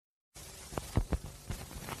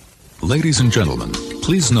Ladies and gentlemen,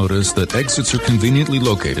 please notice that exits are conveniently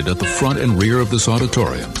located at the front and rear of this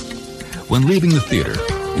auditorium. When leaving the theater,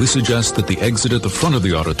 we suggest that the exit at the front of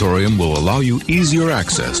the auditorium will allow you easier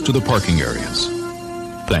access to the parking areas.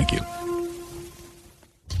 Thank you.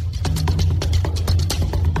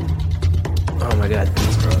 Oh my god,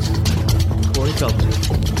 these girls. Corey Feldman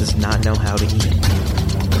does not know how to eat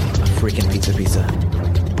a freaking pizza.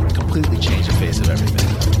 Completely changed the face of everything.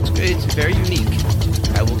 It's very unique.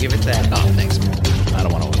 I will give it that. Oh, thanks, man. I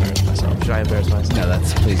don't want to embarrass myself. Should I embarrass myself? No,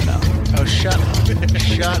 please no. Oh, shut up.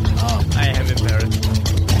 Shut up. I am embarrassed.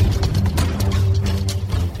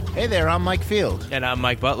 Hey there, I'm Mike Field. And I'm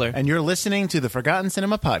Mike Butler. And you're listening to the Forgotten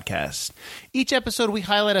Cinema Podcast. Each episode we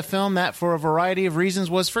highlight a film that, for a variety of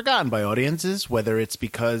reasons, was forgotten by audiences, whether it's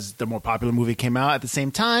because the more popular movie came out at the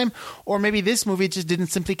same time, or maybe this movie just didn't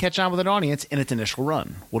simply catch on with an audience in its initial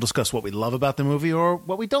run. We'll discuss what we love about the movie or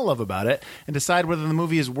what we don't love about it, and decide whether the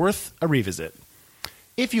movie is worth a revisit.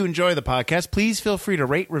 If you enjoy the podcast, please feel free to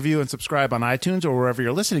rate, review, and subscribe on iTunes or wherever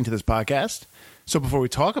you're listening to this podcast. So before we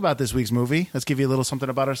talk about this week's movie, let's give you a little something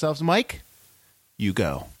about ourselves. Mike, you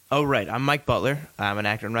go. Oh, right. I'm Mike Butler. I'm an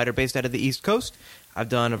actor and writer based out of the East Coast. I've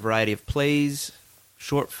done a variety of plays,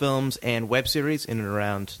 short films, and web series in and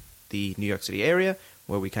around the New York City area,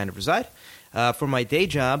 where we kind of reside. For my day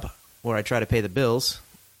job, where I try to pay the bills,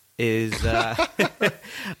 is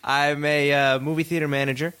I'm a movie theater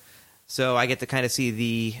manager. So I get to kind of see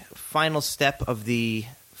the final step of the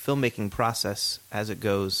filmmaking process as it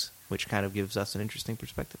goes, which kind of gives us an interesting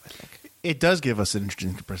perspective, I think. It does give us an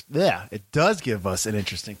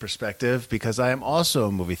interesting perspective because I am also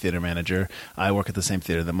a movie theater manager. I work at the same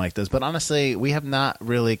theater that Mike does, but honestly, we have not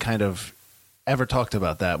really kind of ever talked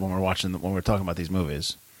about that when we're talking about these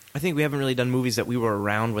movies. I think we haven't really done movies that we were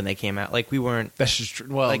around when they came out. Like we weren't. That's just true.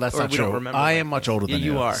 Well, that's not true. I am much older than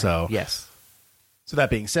you. You are. So yes. So that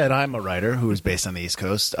being said, I'm a writer who is based on the East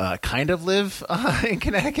Coast. Kind of live in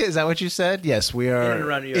Connecticut. Is that what you said? Yes, we are. In and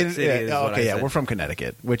around New York City. We're from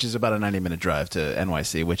Connecticut, which is about a 90-minute drive to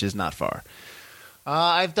NYC, which is not far.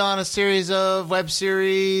 I've done a series of web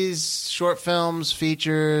series, short films,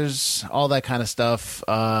 features, all that kind of stuff.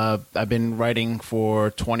 I've been writing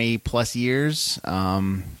for 20-plus years.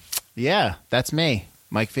 Yeah, that's me,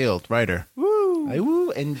 Mike Field, writer. Woo!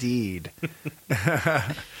 Woo, indeed.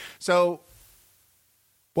 So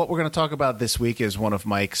what we're going to talk about this week is one of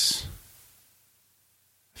Mike's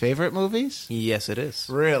favorite movies? Yes, it is.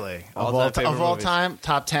 Really? Of all time,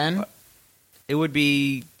 top 10? It would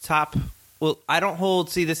be top... Well, I don't hold...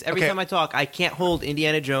 See, this every time I talk, I can't hold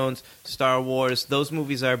Indiana Jones, Star Wars. Those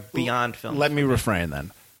movies are beyond film. Let me refrain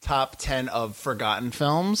then. Top 10 of forgotten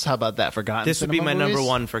films? How about that? Forgotten This would be my movies? number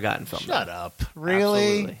one forgotten film. Shut up.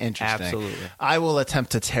 Really? Absolutely. Interesting. Absolutely. I will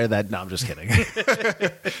attempt to tear that... No, I'm just kidding.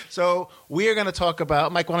 So we are going to talk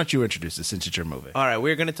about... Mike, why don't you introduce this since it's your movie? All right,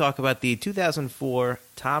 we're going to talk about the 2004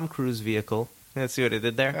 Tom Cruise vehicle. Let's see what I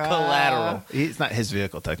did there. Collateral. It's not his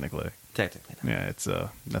vehicle, technically. Technically not. Yeah, it's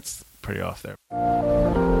that's pretty off there.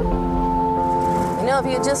 You know, if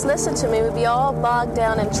you just listened to me, we'd be all bogged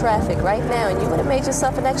down in traffic right now, and you would have made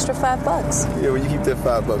yourself an extra $5. Yeah, well, you keep that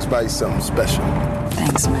 $5, buy you something special.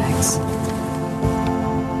 Thanks, Max.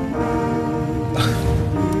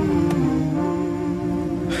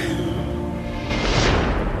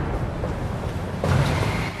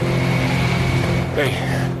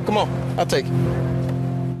 Hey, come on, I'll take it.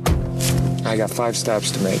 I got 5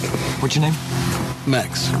 stops to make. What's your name?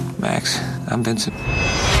 Max. Max. I'm Vincent.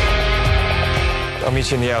 I'll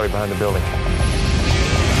meet you in the alley behind the building.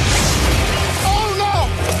 Oh, no!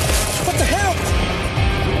 What the hell?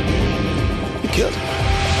 You killed him.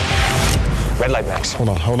 Red light, Max. Hold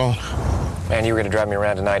on. Man, you were going to drive me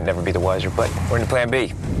around tonight and never be the wiser, but we're in plan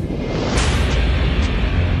B.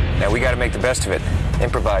 Now, we got to make the best of it.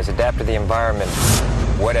 Improvise, adapt to the environment.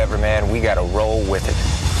 Whatever, man, we got to roll with it.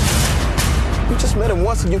 You just met him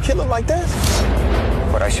once and you kill him like that?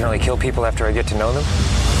 But I should only kill people after I get to know them?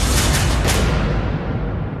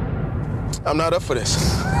 I'm not up for this.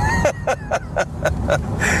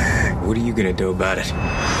 What are you gonna do about it?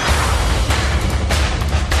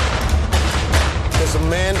 There's a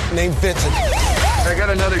man named Vincent. I got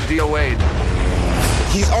another DOA.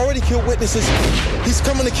 He's already killed witnesses. He's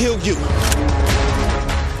coming to kill you.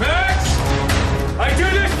 Max! I do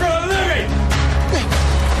this for a living!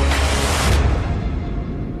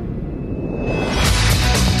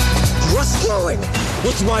 Rustling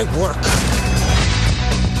with my work.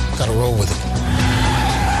 Gotta roll with it.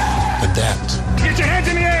 Adapt. Get your hands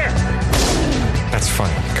in the air! That's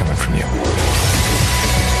funny coming from you.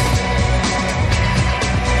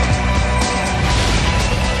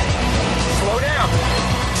 Slow down!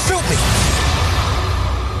 Filthy!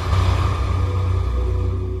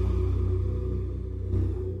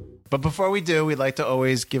 But before we do, we'd like to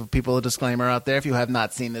always give people a disclaimer out there. If you have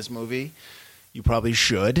not seen this movie, you probably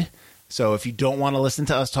should. So if you don't want to listen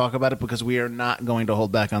to us talk about it because we are not going to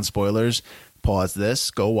hold back on spoilers, pause this,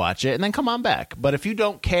 go watch it, and then come on back. But if you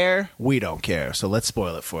don't care, we don't care. So let's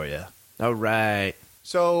spoil it for you. All right.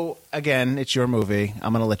 So, again, it's your movie.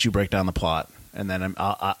 I'm going to let you break down the plot. And then,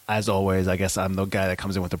 as always, I guess I'm the guy that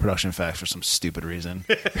comes in with the production facts for some stupid reason.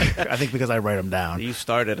 I think because I write them down. You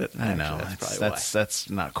started it. I know. Actually, That's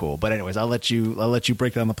not cool. But anyways, I'll let you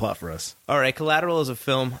break down the plot for us. All right. Collateral is a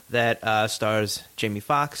film that stars Jamie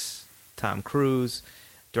Foxx, Tom Cruise,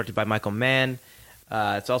 directed by Michael Mann.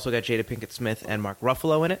 It's also got Jada Pinkett Smith and Mark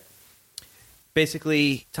Ruffalo in it.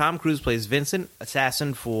 Basically, Tom Cruise plays Vincent,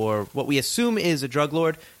 assassin for what we assume is a drug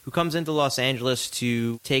lord who comes into Los Angeles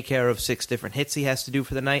to take care of 6 different hits he has to do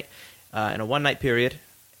for the night in a one-night period.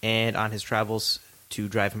 And on his travels to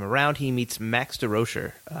drive him around, he meets Max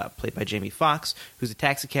DeRocher, played by Jamie Foxx, who's a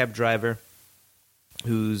taxi cab driver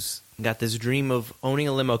who's got this dream of owning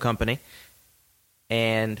a limo company.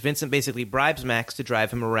 And Vincent basically bribes Max to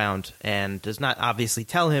drive him around and does not obviously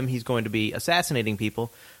tell him he's going to be assassinating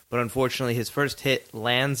people. But unfortunately, his first hit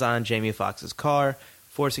lands on Jamie Foxx's car,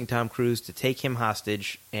 forcing Tom Cruise to take him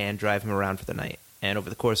hostage and drive him around for the night. And over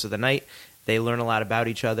the course of the night, they learn a lot about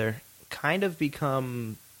each other, kind of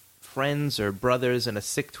become friends or brothers in a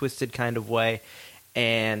sick, twisted kind of way.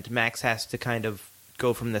 And Max has to kind of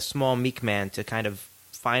go from this small, meek man to kind of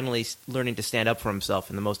finally learning to stand up for himself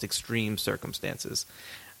in the most extreme circumstances.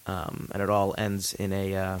 And it all ends in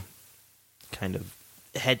a kind of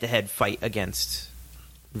head-to-head fight against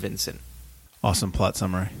Vincent. Awesome plot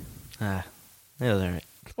summary. It was all right.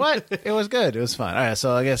 What? It was good. It was fun. All right,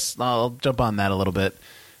 so I guess I'll jump on that a little bit.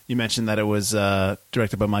 You mentioned that it was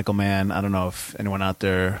directed by Michael Mann. I don't know if anyone out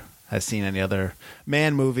there has seen any other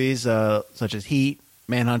Mann movies, such as Heat,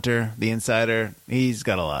 Manhunter, The Insider. He's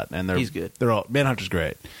got a lot, and he's good. Manhunter's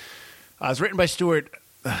great. It's written by Stuart.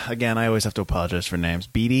 Again, I always have to apologize for names.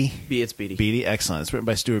 Beatty. It's Beatty. Beatty, excellent. It's written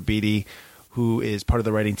by Stuart Beatty, who is part of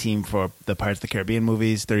the writing team for the Pirates of the Caribbean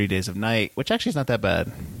movies, 30 Days of Night, which actually is not that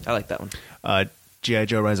bad. I like that one. G.I.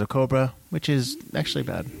 Joe Rise of Cobra, which is actually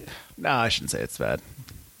bad. No, I shouldn't say it's bad.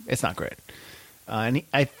 It's not great.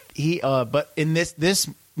 But in this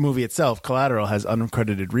movie itself, Collateral has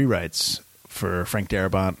uncredited rewrites for Frank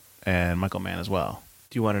Darabont and Michael Mann as well.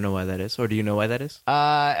 Do you want to know why that is, or do you know why that is?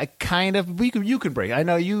 Kind of. You can break. I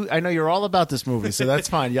know you're all about this movie, so that's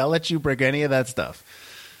fine. I'll let you break any of that stuff.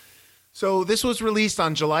 So this was released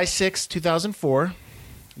on July 6, 2004,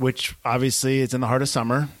 which obviously is in the heart of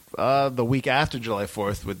summer. The week after July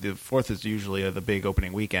 4th, with the 4th is usually the big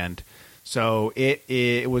opening weekend. So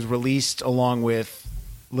it was released along with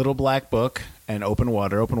Little Black Book and Open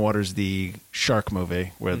Water. Open Water is the shark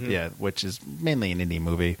movie, which is mainly an indie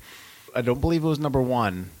movie. I don't believe it was number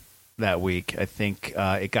 1 that week. I think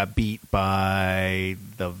it got beat by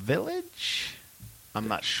The Village. I'm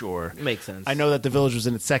not sure. Makes sense. I know that The Village was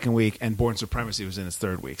in its second week and Born Supremacy was in its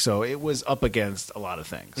third week. So it was up against a lot of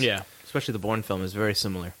things. Yeah. Especially the Bourne film is very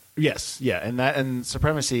similar. Yes. Yeah. And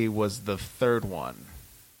Supremacy was the third one,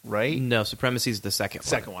 right? No, Supremacy is the second one.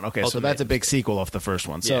 Second one. Okay. So that's a big sequel off the first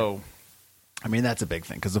one. So, Yeah. I mean, that's a big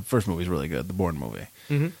thing because the first movie is really good, the Bourne movie.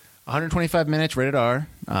 Mm-hmm. 125 minutes, rated R.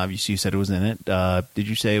 You said it was in it. Did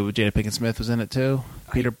you say Jada Pinkett Smith was in it too?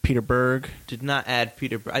 Peter Berg? Did not add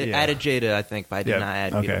Peter Berg. I added Jada, I think, but I did not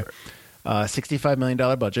add Peter Berg. $65 million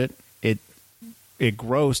budget. It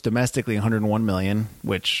grossed domestically $101 million,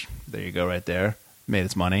 which, there you go right there. Made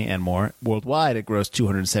its money and more. Worldwide, it grossed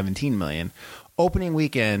 $217 million. Opening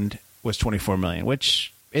weekend was $24 million,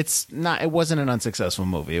 which it wasn't an unsuccessful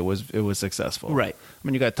movie. It was successful. Right. I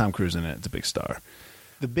mean, you got Tom Cruise in it. It's a big star.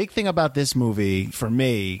 The big thing about this movie, for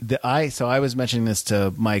me, I was mentioning this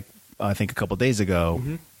to Mike, I think, a couple days ago.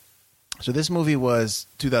 Mm-hmm. So this movie was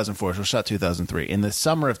 2004, so it was shot 2003. In the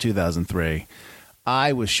summer of 2003,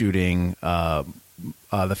 I was shooting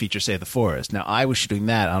the feature Save the Forest. Now, I was shooting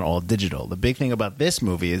that on all digital. The big thing about this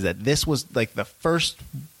movie is that this was like the first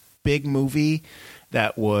big movie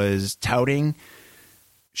that was touting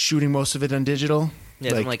shooting most of it on digital.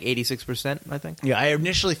 Yeah, like 86%, I think. Yeah, I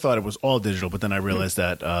initially thought it was all digital, but then I realized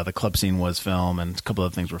that the club scene was film and a couple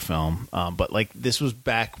of things were film. But like this was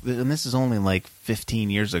back, and this is only like 15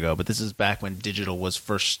 years ago, but this is back when digital was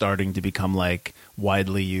first starting to become like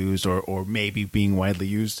widely used or maybe being widely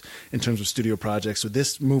used in terms of studio projects. So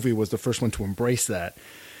this movie was the first one to embrace that,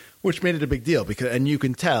 which made it a big deal and you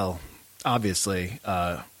can tell, obviously,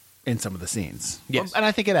 in some of the scenes. Yes. And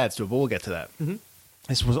I think it adds to it, but we'll get to that. Mm-hmm.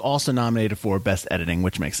 This was also nominated for Best Editing,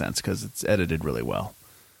 which makes sense because it's edited really well.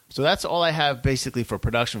 So that's all I have basically for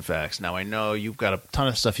production facts. Now, I know you've got a ton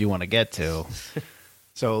of stuff you want to get to.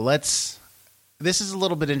 So this is a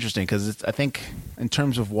little bit interesting because I think in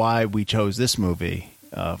terms of why we chose this movie,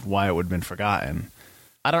 why it would have been forgotten.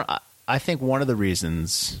 I think one of the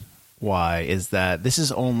reasons why is that this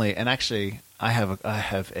is only, and actually I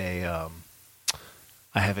have a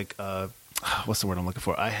what's the word I'm looking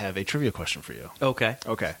for? I have a trivia question for you. Okay.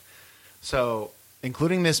 So,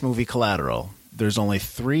 including this movie, Collateral, there's only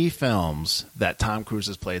 3 films that Tom Cruise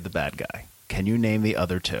has played the bad guy. Can you name the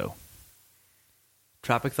other 2?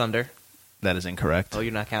 Tropic Thunder. That is incorrect. Oh,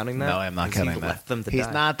 you're not counting that? No, I'm not counting that. Left them to He's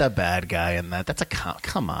die. not the bad guy in that. That's a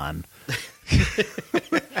come on.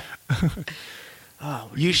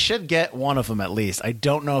 You should get one of them at least. I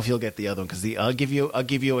don't know if you'll get the other one because I'll give you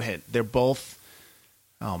a hint. They're both.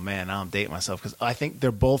 Oh man, now I'm dating myself because I think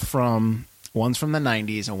they're both from. One's from the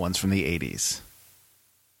 90s and one's from the 80s.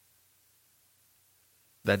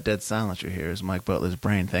 That dead silence you hear is Mike Butler's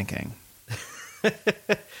brain thinking.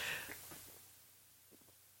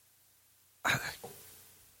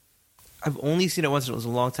 I've only seen it once. It was a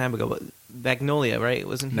long time ago. But Magnolia, right?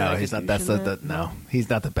 Wasn't he? No, like he's a not. That's douche in the that? no. He's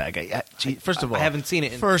not the bad guy. First of all, I haven't seen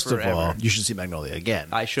it in First forever. of all, you should see Magnolia again.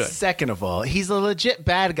 I should. Second of all, he's a legit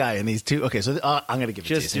bad guy in these 2. Okay, so I'm going to give it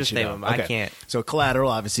to you. Just name him. I can't. So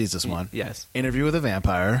Collateral, obviously, is this one. Yes. Interview with a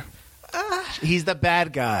Vampire. He's the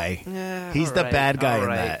bad guy. He's the bad guy in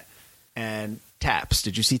that. And Taps.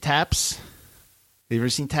 Did you see Taps? Have you ever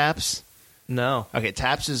seen Taps? No. Okay,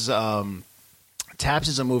 Taps is a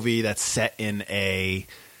movie that's set in a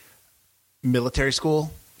military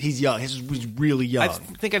school. He's young. He's really young. I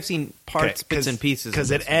think I've seen bits and pieces.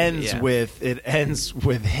 Because it ends with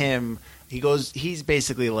him. He's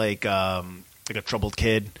basically like a troubled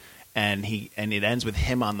kid, and it ends with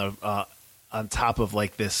him on top of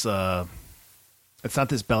like this. It's not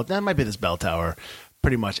this bell. That might be this bell tower,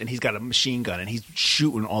 pretty much. And he's got a machine gun, and he's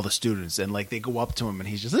shooting all the students. And like they go up to him, and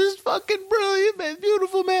he's just, "This is fucking brilliant, man,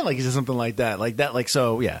 beautiful, man." Like he says something like that.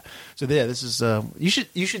 So yeah. So yeah, this is you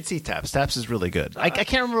should see Taps. Taps is really good. I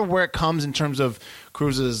can't remember where it comes in terms of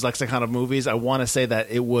Cruise's lexicon of movies. I want to say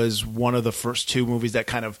that it was one of the first 2 movies that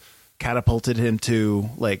kind of catapulted him to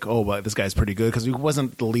like, oh, well, this guy's pretty good because he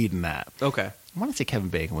wasn't the lead in that. Okay. I want to say Kevin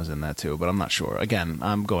Bacon was in that too, but I'm not sure. Again,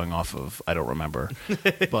 I'm going off of I don't remember.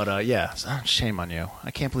 But yeah, shame on you.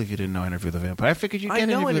 I can't believe you didn't know Interview with the Vampire. I figured you'd get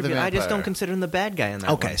Interview with the Vampire. I just don't consider him the bad guy in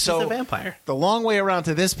that Okay, one. so he's a vampire. The long way around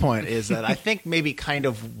to this point is that I think maybe kind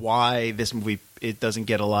of why this movie it doesn't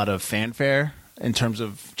get a lot of fanfare in terms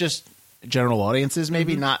of just general audiences,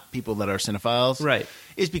 maybe not people that are cinephiles, right?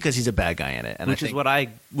 Is because he's a bad guy in it, and which is what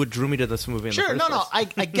drew me to this movie. In the first place.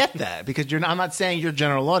 I get that because I'm not saying you're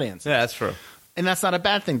general audience. Yeah, that's true. And that's not a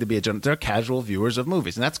bad thing to be they're casual viewers of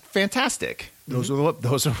movies, and that's fantastic. Those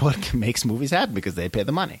are what makes movies happen because they pay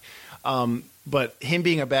the money. But him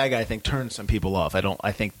being a bad guy, I think, turns some people off.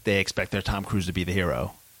 I think they expect their Tom Cruise to be the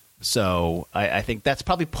hero. So I think that's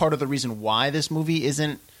probably part of the reason why this movie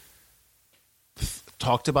isn't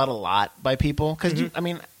talked about a lot by people. Because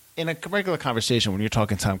in a regular conversation, when you're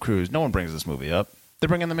talking Tom Cruise, no one brings this movie up. They're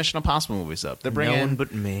bringing the Mission Impossible movies up. They're bringing no one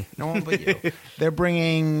but me. No one but you. They're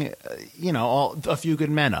bringing, A Few Good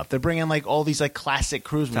Men up. They're bringing like all these like classic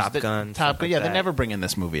cruise movies. Top Gun. Yeah, they're never bringing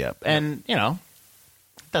this movie up, and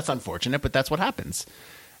that's unfortunate, but that's what happens.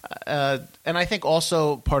 And I think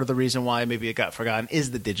also part of the reason why maybe it got forgotten is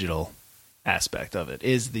the digital aspect of it,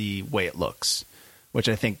 is the way it looks, which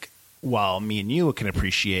I think while me and you can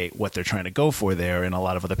appreciate what they're trying to go for there, and a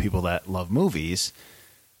lot of other people that love movies,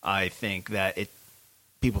 I think that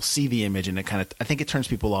people see the image and I think it turns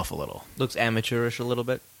people off a little. Looks amateurish a little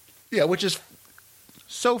bit. Yeah, which is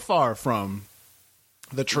so far from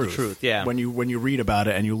the truth. The truth, yeah. When you read about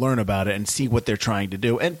it and you learn about it and see what they're trying to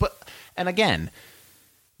do, and again,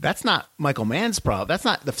 that's not Michael Mann's problem. That's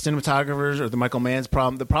not the cinematographers or the Michael Mann's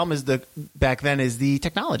problem. The problem is back then is the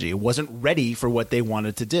technology. It wasn't ready for what they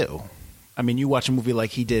wanted to do. I mean, you watch a movie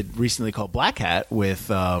like he did recently called Black Hat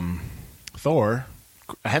with Thor.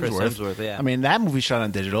 Hemsworth, yeah. I mean, that movie shot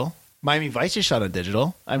on digital. Miami Vice is shot on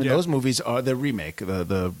digital. I mean, those movies are the remake,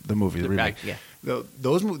 the movie, the remake. Yeah.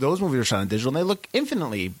 Those movies are shot on digital, and they look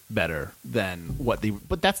infinitely better than what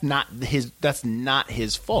But that's not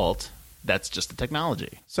his fault. That's just the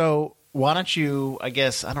technology. So why don't you? I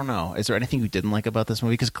guess I don't know. Is there anything you didn't like about this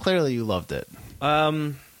movie? Because clearly you loved it.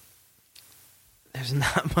 There's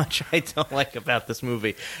not much I don't like about this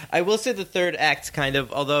movie. I will say the third act kind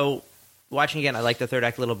of, although watching again, I like the third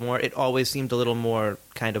act a little more. It always seemed a little more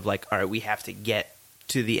kind of like, all right, we have to get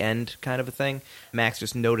to the end kind of a thing. Max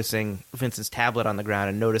just noticing Vincent's tablet on the ground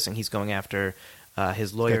and noticing he's going after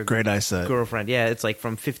his lawyer great eyesight girlfriend. Yeah, it's like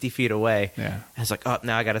from 50 feet away. Yeah. And it's like, oh,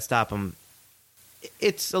 now I got to stop him.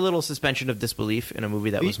 it's a little suspension of disbelief in a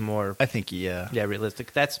movie that was more, I think, yeah,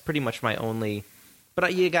 realistic. That's pretty much my only.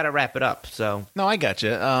 But you got to wrap it up. So no, I got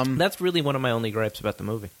you. That's really one of my only gripes about the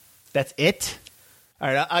movie. That's it. All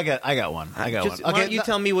right, I got one. I got one. Okay, why don't you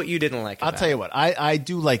tell me what you didn't like? I'll tell you what. I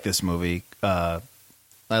do like this movie. I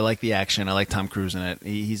like the action. I like Tom Cruise in it.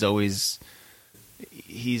 He's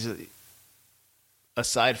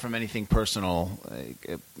aside from anything personal,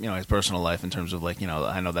 his personal life in terms of I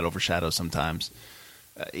know that overshadows sometimes.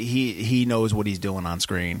 He knows what he's doing on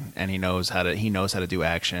screen, and he knows how to do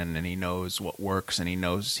action, and he knows what works, and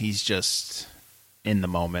he's just in the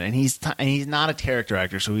moment, and he's not a character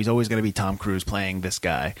actor, so he's always going to be Tom Cruise playing this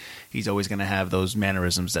guy. He's always going to have those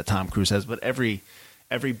mannerisms that Tom Cruise has, but every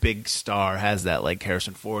big star has that. Like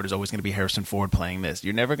Harrison Ford is always going to be Harrison Ford playing this.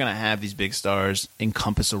 You're never going to have these big stars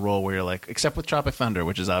encompass a role where you're like, except with Tropic Thunder,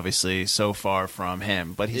 which is obviously so far from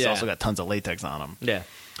him, but he's also got tons of latex on him. Yeah.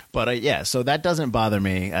 But so that doesn't bother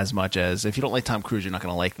me as much as if you don't like Tom Cruise, you're not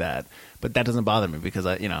going to like that. But that doesn't bother me because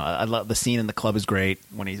I love the scene in the club is great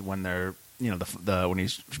when they're when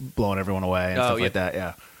he's blowing everyone away and stuff like that.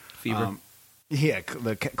 Yeah, Fever.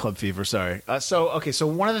 The club fever. Sorry. So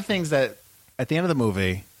one of the things that at the end of the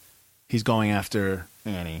movie, he's going after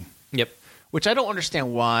Annie. Yep. Which I don't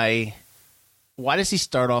understand why. Why does he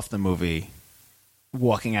start off the movie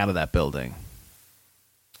walking out of that building?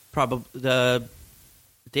 Probably the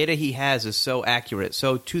data he has is so accurate,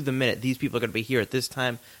 so to the minute. These people are going to be here at this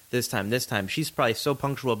time, this time, this time. She's probably so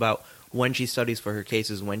punctual about when she studies for her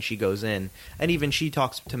cases, when she goes in, and even she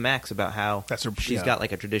talks to Max about how she's got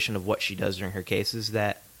like a tradition of what she does during her cases.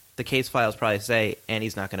 That the case files probably say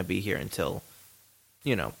Annie's not going to be here until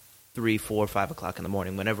 3, 4, 5 o'clock in the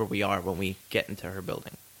morning, whenever we are when we get into her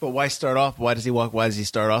building. But why start off? Why does he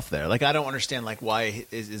start off there? Like, I don't understand. Like, why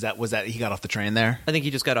was that he got off the train there? I think he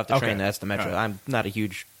just got off the train. That's the metro. Right. I'm not a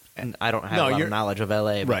huge. I don't have a lot of knowledge of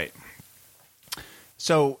LA. But. Right.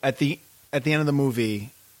 So at the end of the movie,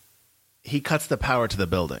 he cuts the power to the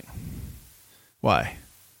building. Why?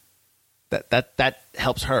 That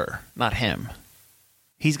helps her, not him.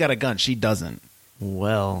 He's got a gun. She doesn't.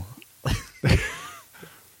 Well,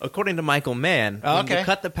 according to Michael Mann, when you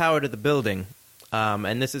cut the power to the building.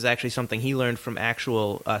 And this is actually something he learned from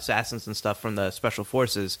actual assassins and stuff from the special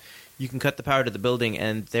forces. You can cut the power to the building,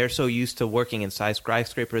 and they're so used to working in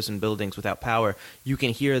skyscrapers and buildings without power, you can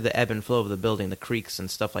hear the ebb and flow of the building, the creaks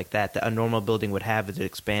and stuff like that a normal building would have as it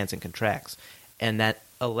expands and contracts. And that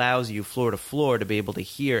allows you floor to floor to be able to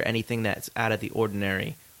hear anything that's out of the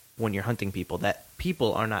ordinary when you're hunting people that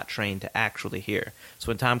people are not trained to actually hear. So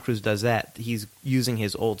when Tom Cruise does that, he's using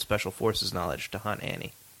his old special forces knowledge to hunt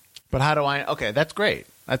Annie. But how do I? Okay, that's great.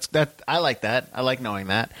 I like that. I like knowing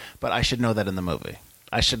that. But I should know that in the movie.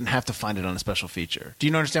 I shouldn't have to find it on a special feature. Do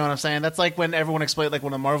you understand what I'm saying? That's like when everyone explains, like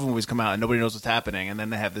when the Marvel movies come out and nobody knows what's happening, and then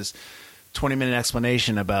they have this 20-minute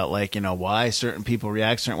explanation about why certain people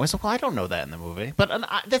react certain ways. Well, I don't know that in the movie. But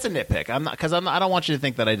that's a nitpick. I'm not because I don't want you to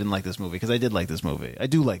think that I didn't like this movie because I did like this movie. I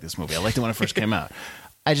do like this movie. I liked it when it first came out.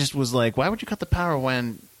 I just was like, why would you cut the power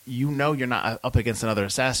when you're not up against another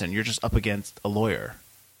assassin? You're just up against a lawyer.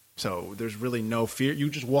 So there's really no fear. You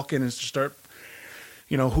just walk in and start,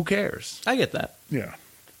 who cares? I get that. Yeah.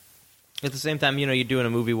 At the same time, you're doing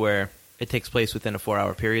a movie where it takes place within a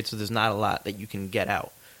 4-hour period, so there's not a lot that you can get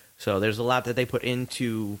out. So there's a lot that they put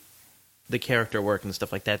into the character work and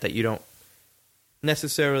stuff like that you don't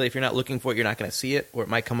necessarily, if you're not looking for it, you're not going to see it, or it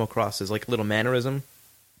might come across as like a little mannerism.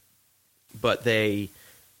 But they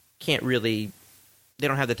can't really, they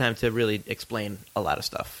don't have the time to really explain a lot of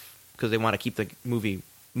stuff because they want to keep the movie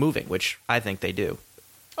moving, which I think they do.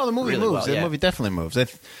 Oh, the movie really moves. Well, the movie definitely moves.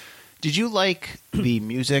 Did you like the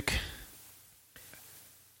music?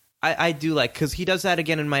 I do like, because he does that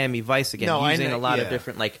again in Miami Vice again, using a lot of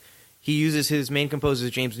different, he uses his main composer,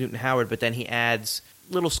 James Newton Howard, but then he adds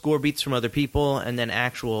little score beats from other people and then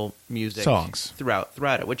actual music songs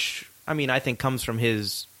throughout it, which, I think comes from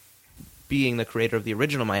his being the creator of the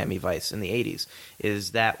original Miami Vice in the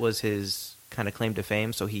 80s, that was his kind of claim to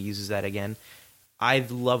fame, so he uses that again. I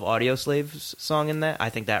love Audioslave's song in that.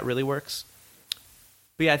 I think that really works.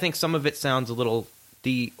 But yeah, I think some of it sounds a little...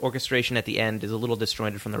 The orchestration at the end is a little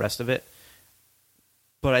disjointed from the rest of it.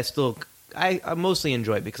 But I mostly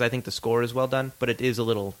enjoy it because I think the score is well done, but it is a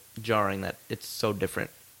little jarring that it's so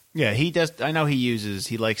different. Yeah, he does... I know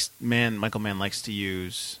Michael Mann likes to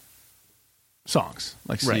use songs.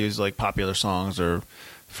 Likes to use, popular songs or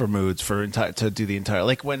for moods, to do the entire...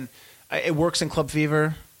 Like, when... It works in Club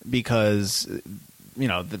Fever because...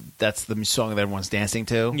 that's the song that everyone's dancing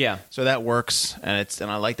to. Yeah. So that works, and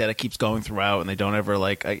I like that it keeps going throughout, and they don't ever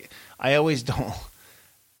I always don't.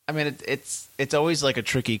 I mean, it's always like a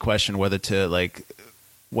tricky question whether to like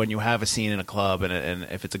when you have a scene in a club and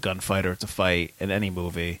if it's a gunfight or it's a fight in any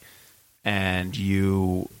movie, and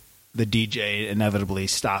the DJ inevitably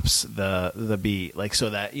stops the beat, like so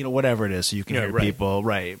that whatever it is, so you can hear people,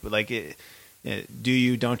 right? But like, do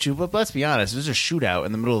you? Don't you? But let's be honest, there's a shootout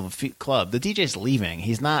in the middle of a club. The DJ's leaving.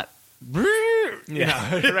 He's not.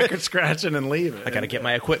 Record scratching and leaving. I gotta get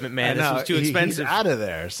my equipment, man. This was too expensive. He's out of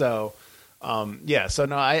there. So, So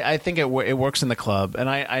no, I think it works in the club, and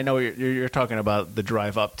I know you're talking about the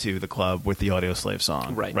drive up to the club with the Audioslave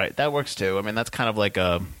song, right? Right, that works too. I mean, that's kind of like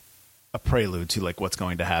a prelude to like what's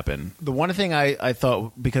going to happen. The one thing I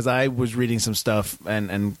thought, because I was reading some stuff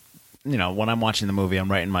and when I'm watching the movie,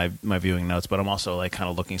 I'm writing my viewing notes, but I'm also like kind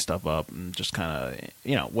of looking stuff up and just kind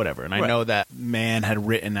of whatever. And I know that Mann had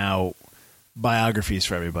written out biographies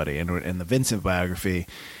for everybody, and in the Vincent biography,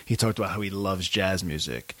 he talked about how he loves jazz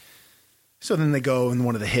music. So then they go, and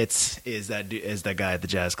one of the hits is that guy at the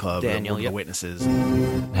jazz club, Daniel, one of the witnesses.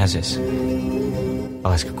 How's this?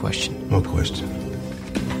 I'll ask a question. What question?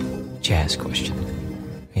 Jazz question.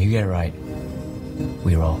 You get it right.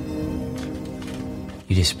 We roll.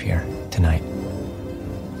 You disappear tonight.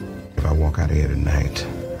 If I walk out of here tonight,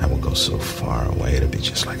 I will go so far away it'll be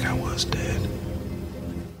just like I was dead.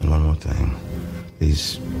 And one more thing.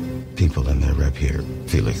 These people in their rep here,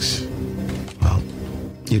 Felix, well,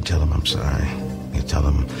 you tell them I'm sorry. You tell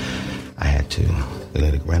them I had to. They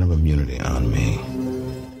laid a grant of immunity on me.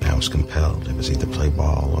 I was compelled. It was either play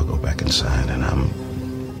ball or go back inside, and I'm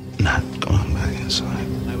not going back inside.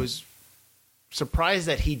 I was surprised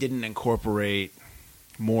that he didn't incorporate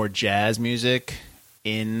more jazz music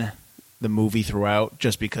in the movie throughout,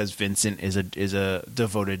 just because Vincent is a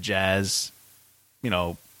devoted jazz,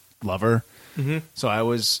 lover. Mm-hmm.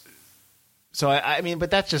 I mean,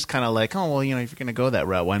 but that's just kind of like, oh well, if you're going to go that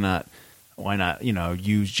route, why not,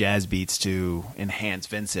 use jazz beats to enhance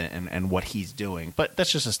Vincent and what he's doing. But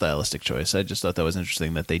that's just a stylistic choice. I just thought that was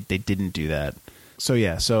interesting that they didn't do that. So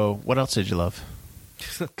yeah. So what else did you love?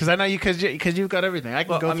 Because I know because you've got everything. I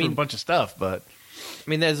can go through a bunch of stuff, but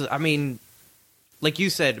like you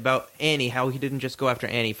said about Annie, how he didn't just go after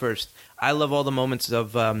Annie first. I love all the moments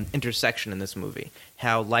of intersection in this movie.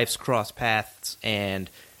 How life's crossed paths, and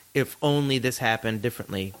if only this happened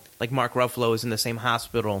differently. Like Mark Ruffalo is in the same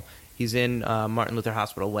hospital. He's in Martin Luther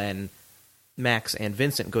Hospital when Max and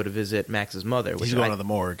Vincent go to visit Max's mother. He's going to the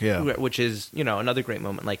morgue, yeah. Which is, another great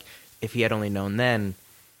moment. Like, if he had only known then,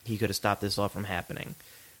 he could have stopped this all from happening.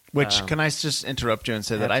 Which, can I just interrupt you and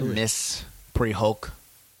say that I miss pre-Hulk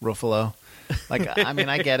Ruffalo? Like, I mean,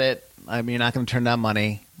 I get it. I mean, you're not going to turn down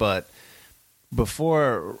money, but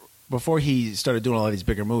before he started doing all of these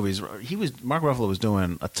bigger movies, Mark Ruffalo was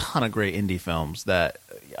doing a ton of great indie films that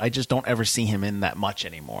I just don't ever see him in that much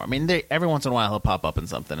anymore. I mean, every once in a while he'll pop up in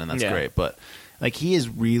something, and that's great. But like, he is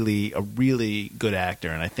really a really good actor,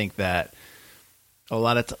 and I think that a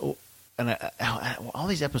lot of all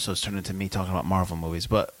these episodes turn into me talking about Marvel movies,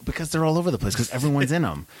 but because they're all over the place, because everyone's in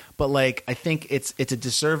them. But like, I think it's a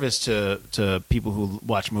disservice to people who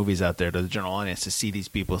watch movies out there, to the general audience, to see these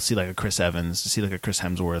people, see like a Chris Evans, to see like a Chris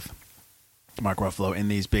Hemsworth, Mark Ruffalo in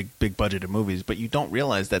these big budgeted movies, but you don't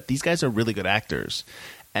realize that these guys are really good actors.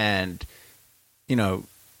 And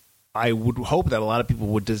I would hope that a lot of people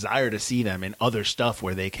would desire to see them in other stuff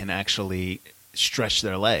where they can actually stretch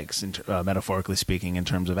their legs, metaphorically speaking, in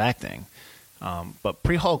terms of acting. But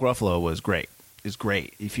pre-Hulk Ruffalo was great. Is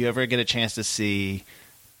great. If you ever get a chance to see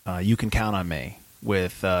You Can Count on Me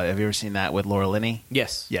with, have you ever seen that with Laura Linney?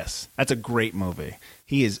 Yes. That's a great movie.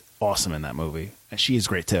 He is awesome in that movie, and she is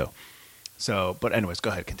great too. So, but anyways, go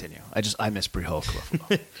ahead, continue. I miss pre-Hulk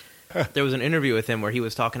Ruffalo. There was an interview with him where he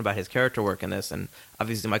was talking about his character work in this, and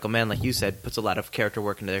obviously Michael Mann, like you said, puts a lot of character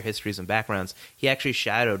work into their histories and backgrounds. He actually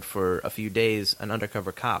shadowed for a few days an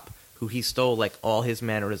undercover cop who he stole like all his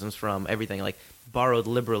mannerisms from, everything, like borrowed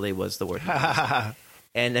liberally was the word he used.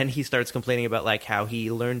 And then he starts complaining about like how he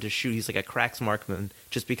learned to shoot. He's like a cracks marksman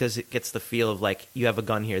just because it gets the feel of like, you have a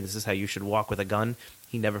gun here, this is how you should walk with a gun.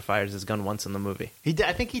 He never fires his gun once in the movie.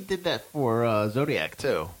 I think he did that for Zodiac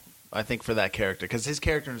too. I think for that character, because his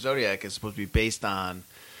character in Zodiac is supposed to be based on,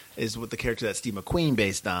 is what the character that Steve McQueen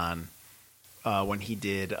based on when he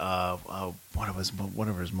did whatever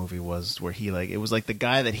his movie was, where he like, it was like the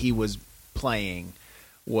guy that he was playing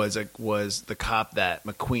was the cop that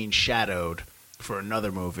McQueen shadowed for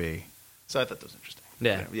another movie. So I thought that was interesting.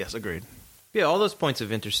 Yeah. Yes, agreed. Yeah, all those points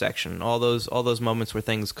of intersection, all those moments where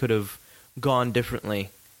things could have gone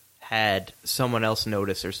differently had someone else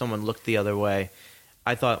noticed or someone looked the other way.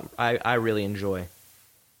 I thought I really enjoy.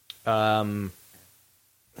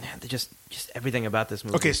 just everything about this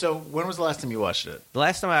movie. Okay, so when was the last time you watched it? The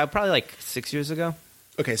last time, probably like 6 years ago.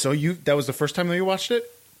 Okay, so that was the first time that you watched it?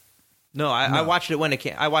 No, I watched it when it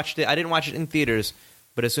came. I watched it. I didn't watch it in theaters,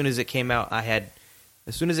 but as soon as it came out,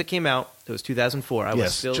 As soon as it came out, it was 2004. I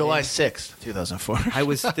was still July 6th, 2004. I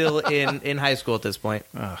was still in high school at this point.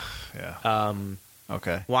 Yeah.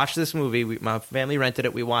 Okay. Watched this movie. My family rented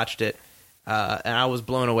it. We watched it, and I was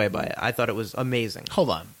blown away by it. I thought it was amazing. Hold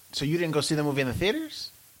on. So you didn't go see the movie in the theaters?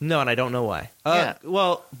 No, and I don't know why. Yeah.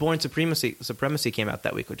 Well, Born Supremacy came out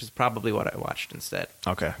that week, which is probably what I watched instead.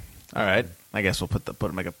 Okay. All right. I guess we'll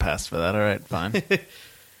make a pass for that. All right, fine.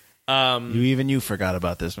 You forgot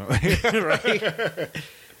about this movie. Right?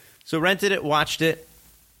 So rented it, watched it,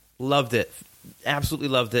 loved it. Absolutely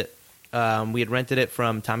loved it. We had rented it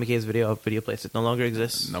from Tommy K's video place. It no longer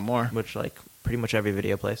exists. No more. Which, like, pretty much every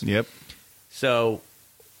video place. Yep. So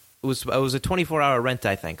it was a 24-hour rent,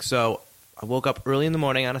 I think. So I woke up early in the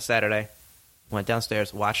morning on a Saturday, went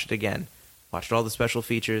downstairs, watched it again, watched all the special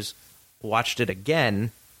features, watched it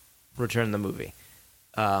again, returned the movie.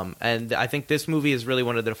 And I think this movie is really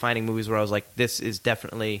one of the defining movies where I was like, this is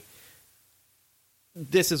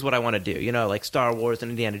what I want to do. You know, like Star Wars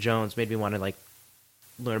and Indiana Jones made me want to, like,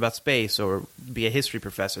 learn about space or be a history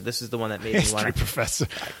professor. This is the one that made me want to... History professor.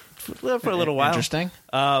 For a little while. Interesting.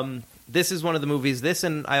 This is one of the movies. This,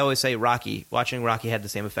 and I always say Rocky. Watching Rocky had the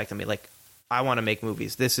same effect on me. Like, I want to make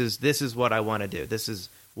movies. This is what I want to do. This is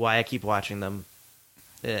why I keep watching them.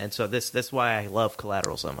 And so that's why I love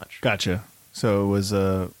Collateral so much. Gotcha. So it was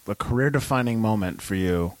a career-defining moment for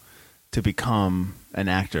you to become an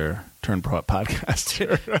actor turned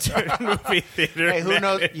podcaster, turned movie theater. Hey, who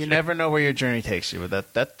knows? You never know where your journey takes you.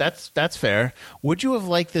 But that's fair. Would you have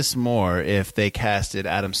liked this more if they casted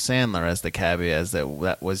Adam Sandler as the cabbie, as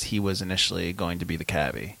he was initially going to be the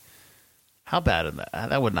cabbie? How bad is that?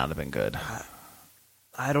 That would not have been good.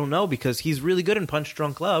 I don't know, because he's really good in Punch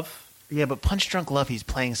Drunk Love. Yeah, but Punch Drunk Love, he's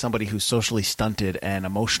playing somebody who's socially stunted and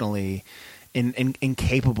emotionally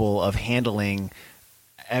incapable of handling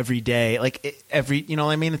every day, you know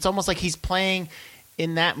what I mean? It's almost like he's playing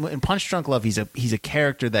in Punch Drunk Love. He's a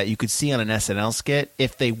character that you could see on an SNL skit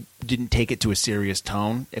if they didn't take it to a serious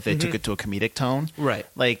tone, if they took it to a comedic tone. Right.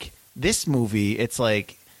 Like this movie, it's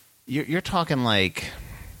like you're talking like,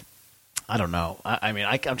 I don't know. I mean,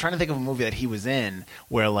 I'm trying to think of a movie that he was in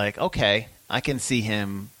where, like, okay, I can see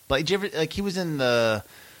him. Like, did you ever, like, he was in the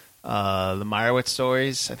Meyerowitz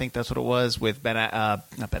Stories, I think that's what it was, with not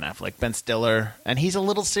Ben Affleck, Ben Stiller, and he's a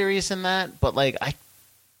little serious in that. But like, I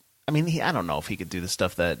mean, I don't know if he could do the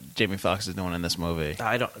stuff that Jamie Foxx is doing in this movie.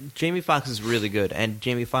 Jamie Foxx is really good, and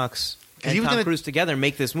Jamie Foxx and Tom Cruise together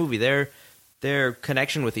make this movie. Their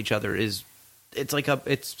connection with each other it's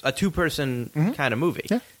a two-person kind of movie.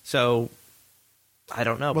 Yeah. So I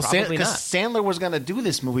don't know. Well, probably not. Sandler was going to do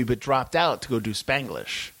this movie, but dropped out to go do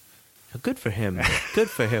Spanglish. Good for him. Good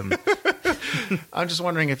for him. I'm just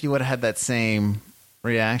wondering if you would have had that same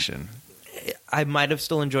reaction. I might have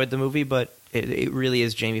still enjoyed the movie, but it really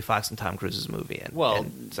is Jamie Foxx and Tom Cruise's movie.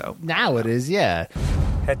 So now it is, yeah.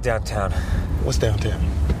 Head downtown. What's downtown?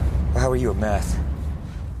 How are you at math?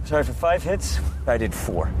 Sorry, for 5 hits, I did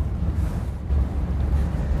 4.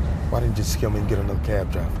 Why didn't you just kill me and get another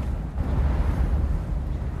cab driver?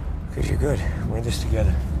 Because you're good. We're in this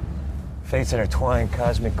together. Fates intertwined,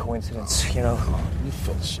 cosmic coincidence, you know? You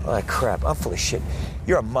full of shit. All that crap. I'm full of shit.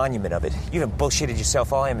 You're a monument of it. You even bullshitted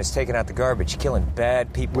yourself. All I am is taking out the garbage, killing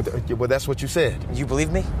bad people. Well, that's what you said. You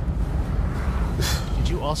believe me? Did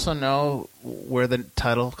you also know where the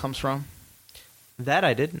title comes from? That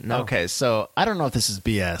I didn't know. Okay, so I don't know if this is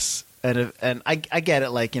BS. And I get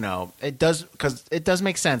it, like, you know, it does, because it does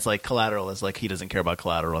make sense. Like, Collateral is like, he doesn't care about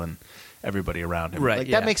Collateral and everybody around him. Right, like,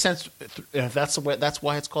 yeah. That makes sense. If that's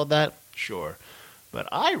why it's called that, sure. But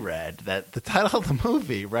I read that the title of the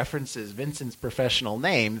movie references Vincent's professional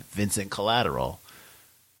name, Vincent Collateral.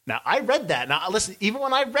 Now, I read that. Now, listen, even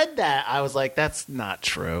when I read that, I was like, that's not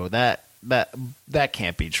true. That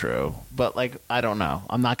can't be true. But, like, I don't know.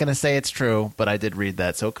 I'm not going to say it's true, but I did read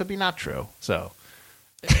that, so it could be not true. So,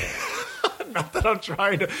 not that I'm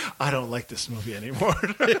trying to... I don't like this movie anymore.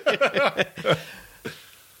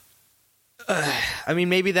 I mean,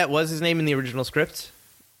 maybe that was his name in the original script.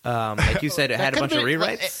 Like you said, it had a bunch of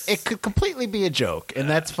rewrites. It could completely be a joke, and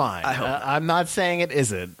that's fine. I'm not saying it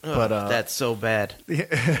isn't, but that's so bad.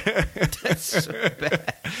 That's so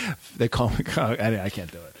bad. They call me. I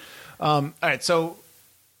can't do it. All right, so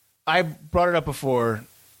I brought it up before.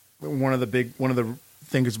 One of the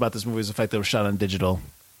things about this movie is the fact that it was shot on digital.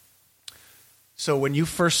 So when you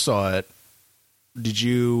first saw it, did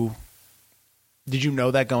you Did you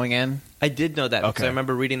know that going in? I did know that because Okay. I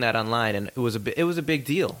remember reading that online, and it was a big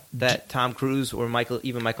deal that Tom Cruise or Michael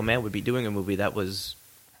Mann would be doing a movie that was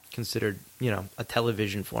considered, a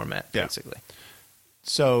television format, Yeah. basically.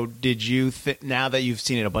 So did you now that you've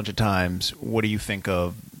seen it a bunch of times, what do you think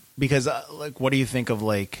of? Because what do you think of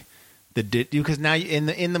because now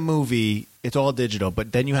in the movie it's all digital,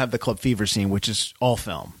 but then you have the Club Fever scene, which is all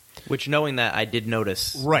film. Which, knowing that, I did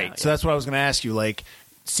notice. Right. So that's what I was going to ask you.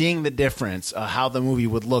 Seeing the difference, how the movie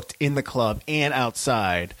would look in the club and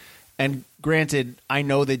outside. And granted, I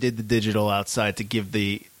know they did the digital outside to give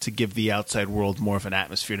the outside world more of an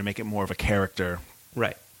atmosphere, to make it more of a character.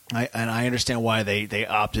 Right. And I understand why they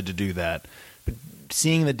opted to do that. But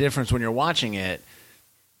seeing the difference when you're watching it,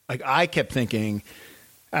 I kept thinking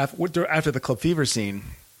after the Club Fever scene,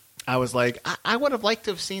 I was like, I would have liked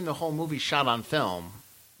to have seen the whole movie shot on film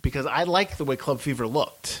because I liked the way Club Fever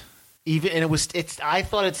looked. I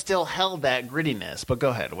thought it still held that grittiness. But go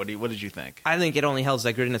ahead. What did you think? I think it only holds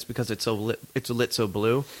that grittiness because it's lit so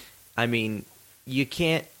blue. I mean, you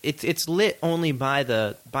can't. It's lit only by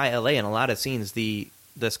LA in a lot of scenes. The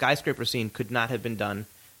skyscraper scene could not have been done.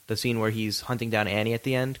 The scene where he's hunting down Annie at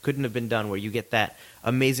the end couldn't have been done, where you get that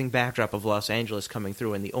amazing backdrop of Los Angeles coming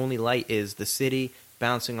through, and the only light is the city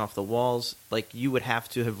bouncing off the walls. You would have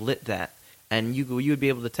to have lit that, and you would be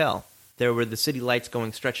able to tell. There were the city lights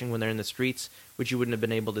stretching when they're in the streets, which you wouldn't have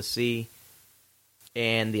been able to see.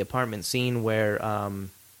 And the apartment scene where,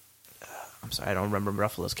 I'm sorry, I don't remember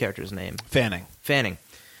Ruffalo's character's name. Fanning.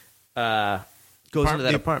 Goes into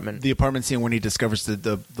that apartment. The apartment scene when he discovers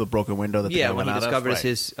the broken window that the guy when went he out discovers of.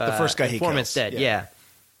 his the first guy he informant's kills. dead. Yeah.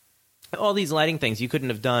 All these lighting things you couldn't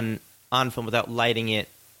have done on film without lighting it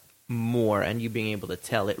more and you being able to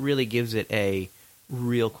tell. It really gives it a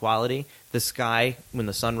real quality. The sky, when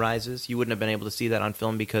the sun rises, you wouldn't have been able to see that on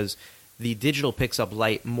film because the digital picks up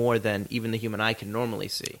light more than even the human eye can normally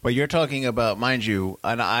see. But you're talking about, mind you,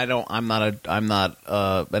 and I'm not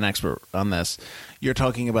an expert on this. You're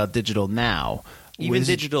talking about digital now. Even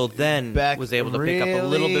digital then was able to pick up a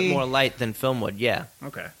little bit more light than film would. Yeah.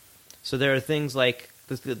 Okay. So there are things like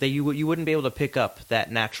that you wouldn't be able to pick up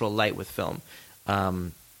that natural light with film.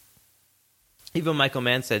 Even Michael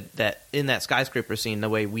Mann said that in that skyscraper scene, the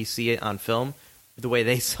way we see it on film, the way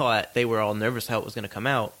they saw it, they were all nervous how it was going to come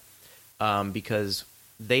out because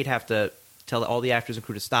they'd have to tell all the actors and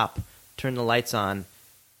crew to stop, turn the lights on,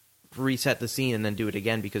 reset the scene, and then do it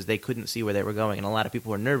again because they couldn't see where they were going. And a lot of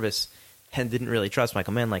people were nervous and didn't really trust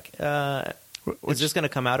Michael Mann. Is this going to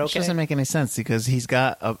come out okay? Which doesn't make any sense because he's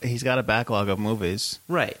got a backlog of movies.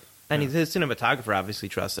 Right. And his cinematographer obviously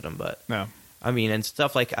trusted him, but... No. I mean, and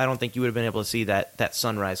stuff like, I don't think you would have been able to see that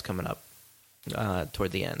sunrise coming up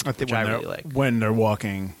toward the end, which I really like. When they're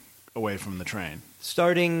walking away from the train.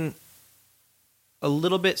 Starting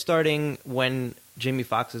when Jamie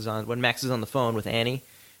Foxx when Max is on the phone with Annie,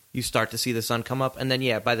 you start to see the sun come up. And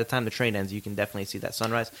then, by the time the train ends, you can definitely see that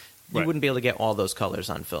sunrise. You wouldn't be able to get all those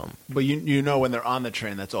colors on film. But you know when they're on the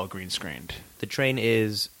train, that's all green screened. The train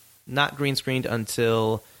is not green screened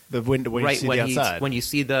until... when you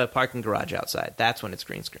see the parking garage outside, that's when it's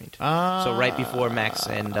green screened. So right before Max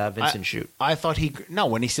and Vincent shoot. I thought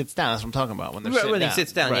when he sits down, that's what I'm talking about. When he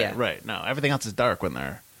sits down, right, yeah. Right. No, everything else is dark when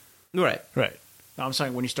they're right. No, I'm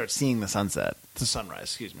saying when you start seeing the sunrise.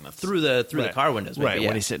 Excuse me, through the car windows. Maybe, right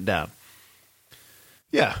when he's sitting down.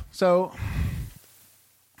 Yeah. So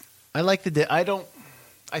I like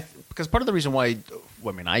because part of the reason why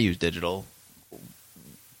I use digital.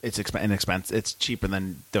 It's inexpensive. It's cheaper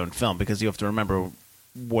than doing film because you have to remember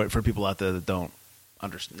for people out there that don't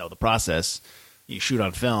know the process. You shoot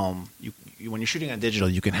on film. When you're shooting on digital,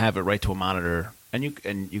 you can have it right to a monitor, and you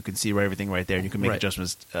can see everything right there, and you can make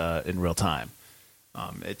adjustments in real time.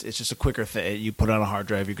 It's just a quicker thing. You put it on a hard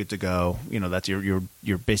drive, you're good to go. That's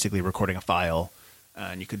you're basically recording a file,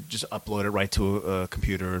 and you could just upload it right to a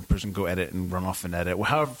computer, and person go edit and run off and edit,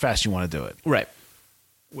 however fast you want to do it. Right.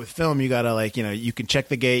 With film, you gotta you can check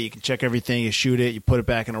the gate, you can check everything, you shoot it, you put it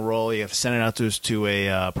back in a roll, you have to send it out to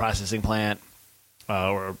a processing plant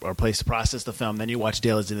or a place to process the film. Then you watch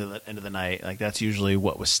dailies into the end of the night. That's usually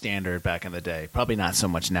what was standard back in the day. Probably not so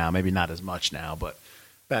much now, maybe not as much now, but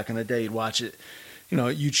back in the day, you'd watch it.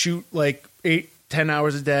 You'd shoot 8-10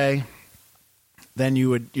 hours a day. Then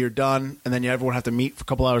you're done, and then everyone have to meet for a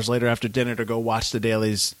couple hours later after dinner to go watch the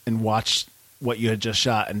dailies and watch what you had just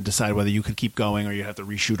shot and decide whether you could keep going or you have to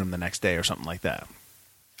reshoot them the next day or something like that.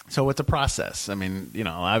 So it's a process. I mean,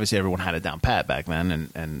 obviously everyone had it down pat back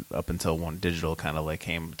then and up until when digital kind of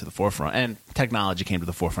came to the forefront and technology came to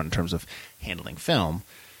the forefront in terms of handling film.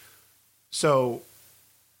 So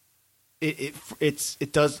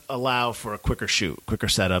it does allow for a quicker shoot, quicker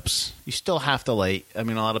setups. You still have to light. I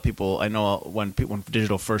mean, a lot of people, I know when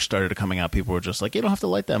digital first started coming out, people were just like, you don't have to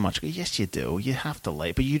light that much. Yes, you do. You have to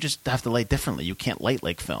light, but you just have to light differently. You can't light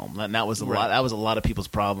like film. That was a lot. That was a lot of people's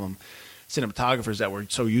problem. Cinematographers that were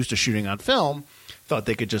so used to shooting on film thought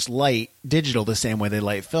they could just light digital the same way they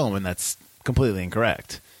light film, and that's completely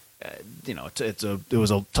incorrect. It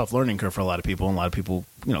was a tough learning curve for a lot of people, and a lot of people,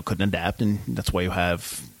 couldn't adapt, and that's why you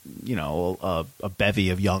have, a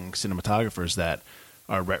bevy of young cinematographers that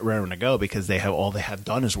are raring to go because all they have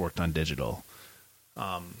done is worked on digital.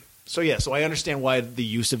 So I understand why the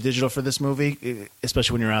use of digital for this movie,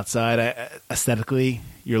 especially when you're outside. Aesthetically,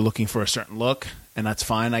 you're looking for a certain look, and that's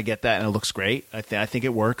fine. I get that, and it looks great. I think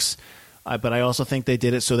it works, but I also think they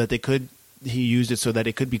did it so that he used it so that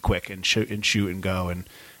it could be quick and shoot and go and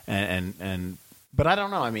but I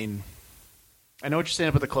don't know. I mean, I know what you're saying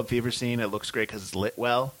about the Club Fever scene. It looks great because it's lit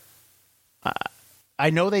well. I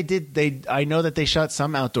know they did. I know that they shot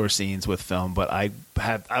some outdoor scenes with film, but I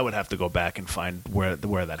would have to go back and find where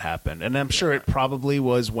that happened. And I'm sure it probably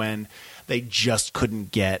was when they just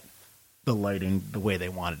couldn't get the lighting the way they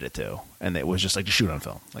wanted it to, and it was just like to shoot on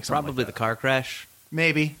film. Probably the car crash.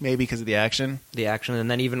 Maybe because of the action.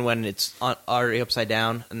 And then even when it's already upside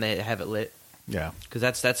down and they have it lit. Yeah, because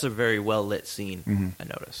that's a very well lit scene. Mm-hmm. I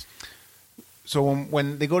noticed. So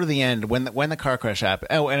when they go to the end, when the car crash happened.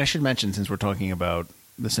 Oh, and I should mention, since we're talking about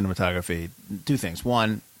the cinematography, two things.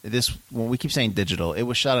 One, when we keep saying digital, it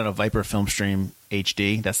was shot on a Viper Filmstream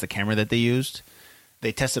HD. That's the camera that they used.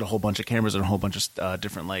 They tested a whole bunch of cameras and a whole bunch of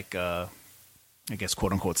different, I guess,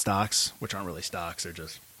 quote unquote stocks, which aren't really stocks. They're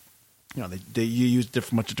just, you use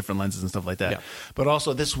bunch of different lenses and stuff like that. Yeah. But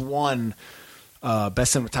also this one.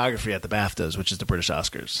 Best cinematography at the BAFTAs, which is the British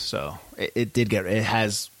Oscars. So it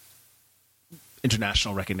has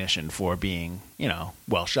international recognition for being,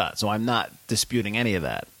 well shot. So I'm not disputing any of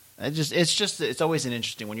that. It's always an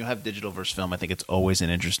interesting, when you have digital versus film, I think it's always an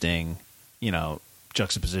interesting,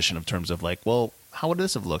 juxtaposition of terms of how would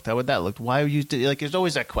this have looked? How would that look? Why would you there's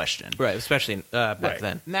always that question. Right. Especially back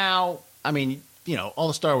then. Now, I mean, all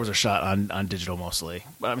the Star Wars are shot on digital mostly.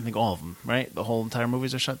 I think all of them, right? The whole entire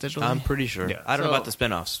movies are shot digitally? I'm pretty sure. Yeah. I don't know about the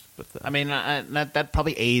spinoffs. But I mean, that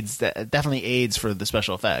probably aids. That definitely aids for the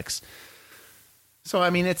special effects. So, I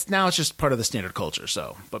mean, it's just part of the standard culture.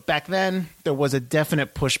 So, but back then, there was a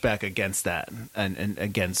definite pushback against that and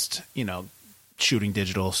against, shooting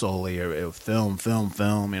digital solely or film. There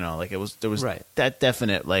was that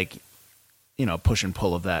definite, push and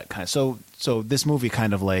pull of that kind. So this movie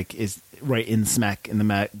kind of is right in smack in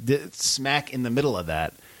the middle of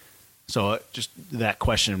that. So just that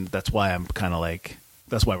question. That's why I'm kind of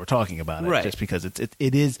that's why we're talking about it, right? Just because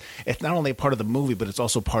it's not only a part of the movie, but it's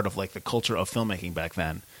also part of the culture of filmmaking back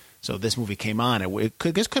then. So this movie came on, it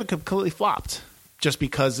could have completely flopped just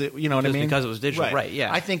because what I mean? Because it was digital, right?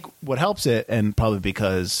 Yeah. I think what helps it, and probably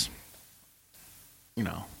because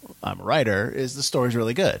I'm a writer, is the story's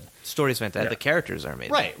really good. Story's fantastic. Yeah. The characters are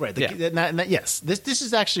amazing. Right. Yes. This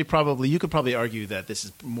is actually probably, you could probably argue that this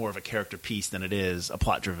is more of a character piece than it is a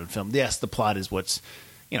plot-driven film. Yes, the plot is what's,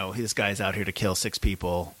 this guy's out here to kill 6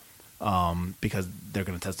 people because they're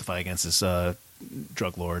going to testify against this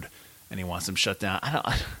drug lord, and he wants them shut down.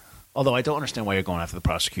 Although I don't understand why you're going after the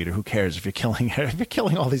prosecutor. Who cares if you're killing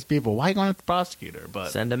all these people? Why are you going after the prosecutor?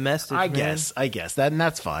 But send a message. I guess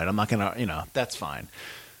that's fine. I'm not gonna, that's fine.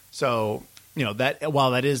 So that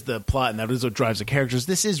while that is the plot and that is what drives the characters,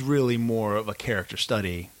 this is really more of a character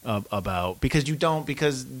study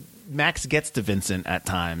because Max gets to Vincent at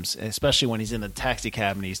times, especially when he's in the taxi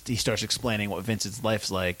cab and he starts explaining what Vincent's life's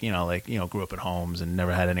like. Grew up in homes and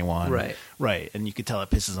never had anyone. Right, and you could tell it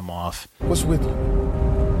pisses him off. What's with you?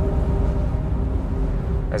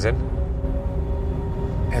 As in?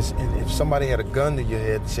 As in, if somebody had a gun to your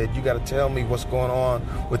head and said, you got to tell me what's going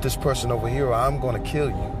on with this person over here or I'm going to kill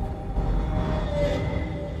you.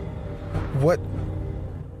 What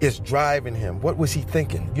is driving him? What was he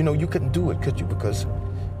thinking? You couldn't do it, could you? Because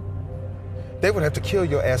they would have to kill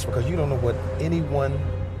your ass because you don't know what anyone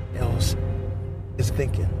else is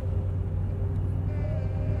thinking.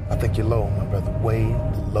 I think you're low, my brother, way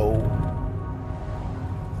low.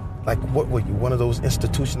 What were you, one of those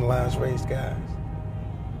institutionalized raised guys?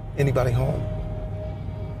 Anybody home?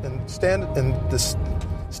 And the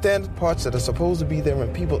standard parts that are supposed to be there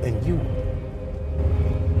in people and you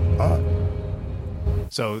aren't.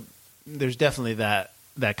 So there's definitely that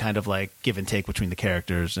kind of give and take between the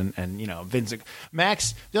characters and Vincent.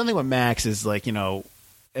 Max, the only thing with Max is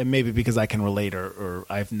and maybe because I can relate, or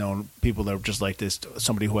I've known people that are just like this.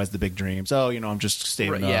 Somebody who has the big dreams. Oh, I'm just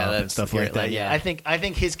saving up and stuff like that. Yeah, I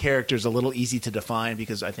think his character is a little easy to define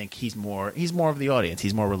because I think he's more of the audience.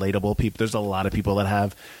 He's more relatable. There's a lot of people that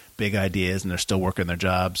have big ideas and they're still working their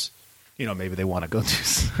jobs. Maybe they want to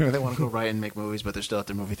go write and make movies, but they're still at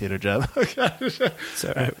their movie theater job.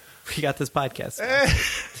 So we got this podcast.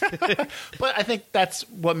 But I think that's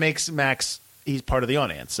what makes Max. He's part of the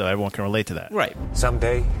audience, so everyone can relate to that. Right.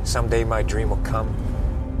 Someday my dream will come.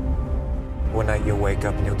 One night you'll wake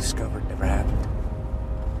up and you'll discover it never happened.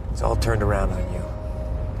 It's all turned around on you.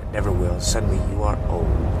 It never will. Suddenly you are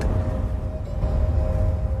old.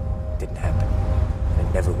 Didn't happen. And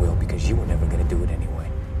it never will because you were never going to do it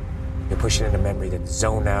anyway. You're pushing in a memory that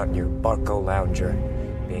zone out in your Barco lounger,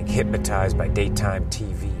 being hypnotized by daytime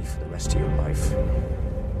TV for the rest of your life.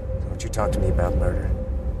 Don't you talk to me about murder.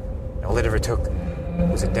 All it ever took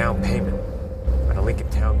was a down payment on a Lincoln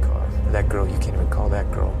Town car for that girl you can't even call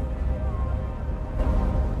that girl.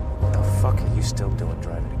 What the fuck are you still doing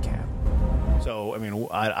driving a cab? So,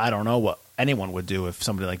 I don't know what anyone would do if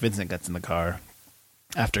somebody like Vincent gets in the car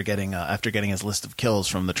after getting his list of kills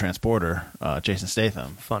from the transporter, Jason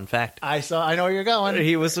Statham. Fun fact. I know where you're going.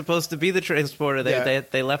 He was supposed to be the transporter.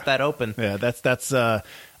 They left that open. Yeah, that's I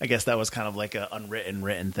guess that was kind of like a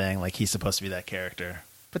written thing. Like he's supposed to be that character.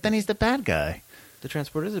 But then he's the bad guy. The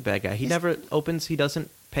transporter is a bad guy. He never opens. He doesn't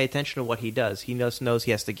pay attention to what he does. He just knows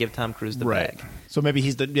he has to give Tom Cruise the bag. So maybe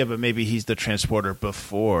he's the transporter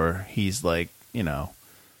before he's like, I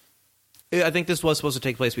think this was supposed to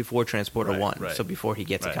take place before Transporter 1, right. So before he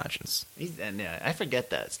gets a conscience. I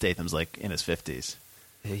forget that Statham's like in his 50s.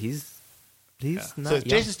 He's not so young.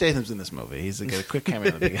 Jason Statham's in this movie. He's like a quick cameo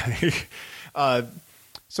in the beginning.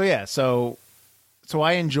 So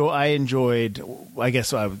I enjoyed. I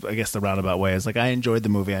guess the roundabout way is like I enjoyed the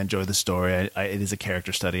movie. I enjoyed the story. It is a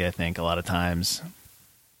character study. I think a lot of times.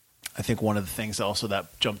 I think one of the things also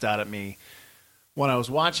that jumped out at me when I was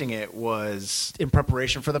watching it was in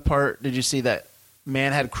preparation for the part. Did you see that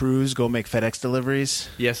Mann had Cruise go make FedEx deliveries?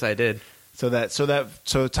 Yes, I did.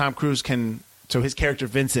 So Tom Cruise can. So his character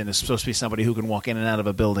Vincent is supposed to be somebody who can walk in and out of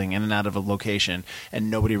a building, in and out of a location, and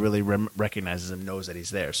nobody really recognizes him, knows that he's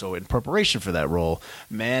there. So in preparation for that role,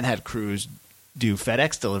 Mann had Cruise do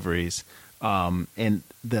FedEx deliveries in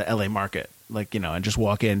the LA market, and just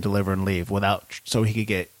walk in, deliver, and leave so he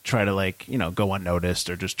could try to go unnoticed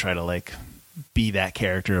or just try to be that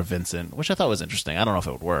character of Vincent, which I thought was interesting. I don't know if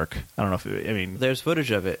it would work. I don't know if there's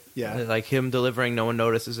footage of it. Yeah. Like him delivering, no one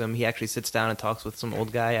notices him. He actually sits down and talks with some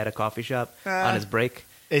old guy at a coffee shop on his break.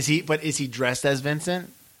 Is he dressed as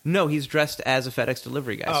Vincent? No, he's dressed as a FedEx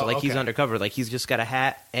delivery guy. Oh, so he's okay. undercover. He's just got a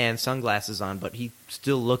hat and sunglasses on, but he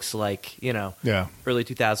still looks like, early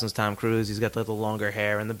 2000s Tom Cruise. He's got the longer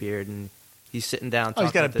hair and the beard, and he's sitting down. Oh,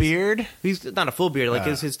 he's got a beard? He's not a full beard.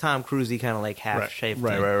 His Tom Cruise-y kind of half shaved.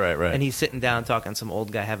 Right. And he's sitting down talking to some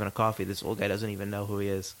old guy having a coffee. This old guy doesn't even know who he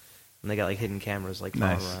is. And they got hidden cameras following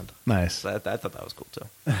around. Nice. So I thought that was cool too.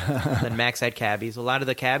 Then Max had cabbies. A lot of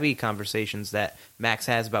the cabbie conversations that Max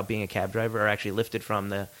has about being a cab driver are actually lifted from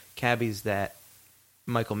the cabbies that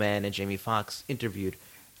Michael Mann and Jamie Foxx interviewed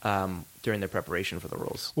during their preparation for the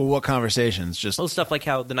roles. Well, what conversations? Just stuff like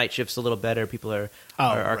how the night shift's a little better, people are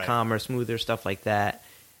calmer, smoother, stuff like that.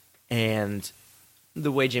 And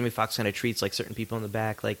the way Jamie Foxx kind of treats certain people in the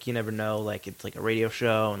back, you never know, it's a radio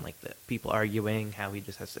show and the people arguing, how he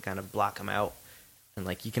just has to kind of block them out, and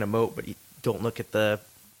you can emote, but you don't look at the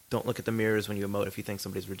mirrors when you emote if you think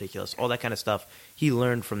somebody's ridiculous. All that kind of stuff he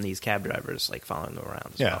learned from these cab drivers, following them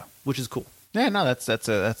around as well, which is cool. Yeah, no, that's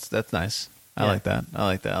nice. I like that.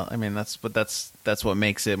 I mean, that's what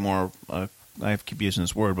makes it more. I keep using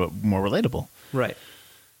this word, but more relatable. Right.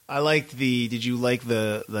 I liked did you like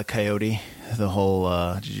the coyote? The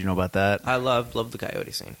whole. Did you know about that? I loved the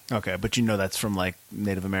coyote scene. Okay, but that's from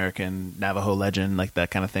Native American Navajo legend,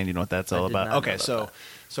 that kind of thing. Do you know what that's all about? Okay, so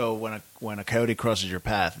when a coyote crosses your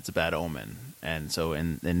path, it's a bad omen, and so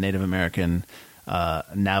in Native American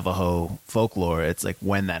Navajo folklore, it's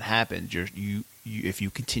when that happens, if you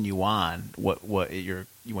continue on,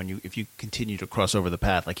 if you continue to cross over the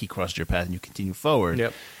path, he crossed your path, and you continue forward,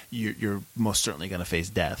 yep. You're most certainly going to face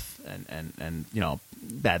death and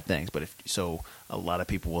bad things. But a lot of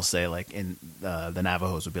people will say in the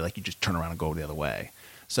Navajos would be you just turn around and go the other way.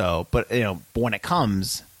 So, but when it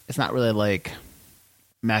comes, it's not really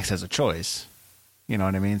Max has a choice. You know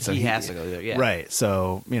what I mean? So he has to go there, yeah. Right.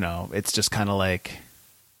 So it's just kind of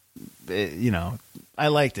I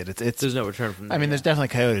liked it. It's there's no return from there. I mean, there's definitely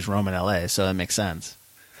coyotes roaming LA, so that makes sense.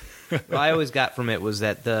 What I always got from it was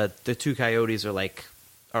that the two coyotes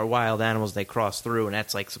are wild animals. They cross through, and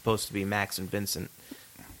that's supposed to be Max and Vincent.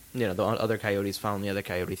 the other coyotes following the other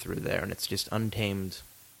coyote through there, and it's just untamed.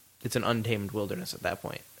 It's an untamed wilderness at that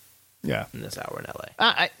point. Yeah. In this hour in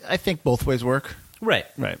L.A. I think both ways work. Right.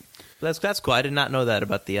 That's cool. I did not know that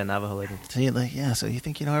about the Navajo lady. So you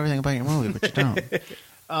think you know everything about your movie, but you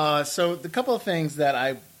don't. So the couple of things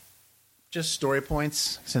that just story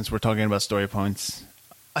points, since we're talking about story points.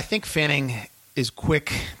 I think Fanning is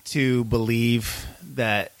quick to believe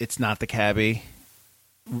that it's not the cabbie.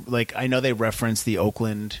 Like, I know they reference the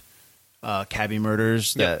Oakland cabbie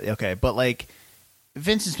murders. But like,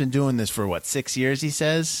 Vincent's been doing this for 6 years, he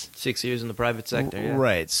says? 6 years in the private sector, yeah.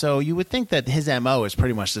 Right. So you would think that his MO is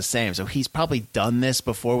pretty much the same. So he's probably done this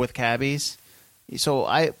before with cabbies. So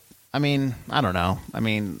I mean, I don't know. I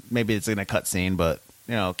mean, maybe it's in a cutscene, but,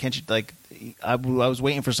 can't you, like, I was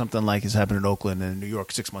waiting for something like this happened in Oakland and New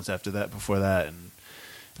York 6 months before that, and,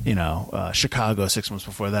 Chicago 6 months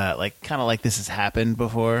before that. Like, kind of like this has happened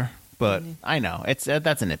before, but I know. that's a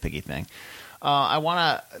nitpicky thing. I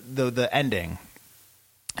want to, the ending.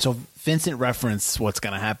 So Vincent referenced what's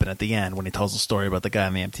going to happen at the end when he tells the story about the guy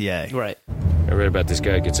on the MTA. Right. I read about this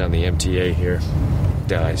guy gets on the MTA here,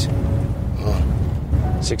 dies.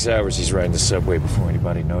 6 hours he's riding the subway before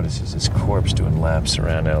anybody notices his corpse doing laps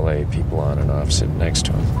around L.A., people on and off sitting next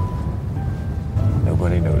to him.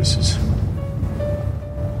 Nobody notices.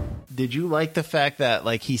 Did you like the fact that,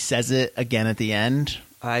 like, he says it again at the end?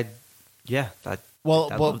 I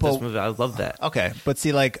love this movie. I love that. Okay, but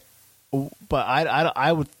see, like... But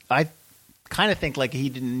I kind of think like he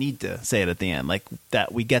didn't need to say it at the end, like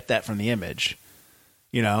that we get that from the image,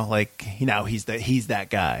 he's that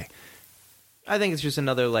guy. I think it's just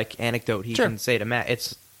another like anecdote he can say to Matt.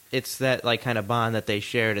 It's that like kind of bond that they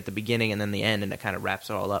shared at the beginning and then the end, and it kind of wraps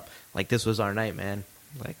it all up. Like, this was our night, man.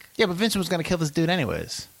 Like, yeah, but Vincent was going to kill this dude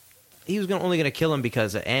anyways. He was only going to kill him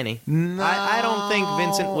because of Annie. No. I don't think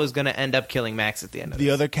Vincent was going to end up killing Max at the end of the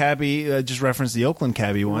other cabbie just referenced the Oakland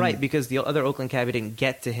cabbie one. Right, because the other Oakland cabbie didn't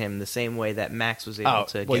get to him the same way that Max was able to get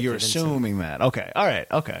to Vincent. Well, you're assuming that. Okay. All right.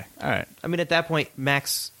 I mean, at that point,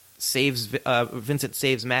 Vincent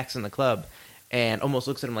saves Max in the club and almost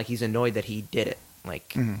looks at him like he's annoyed that he did it.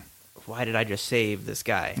 Like, why did I just save this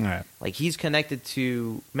guy? Right. Like, he's connected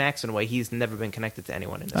to Max in a way he's never been connected to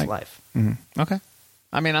anyone in his life. Mm-hmm. Okay.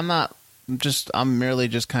 I mean, I'm merely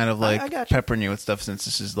just kind of like peppering you with stuff, since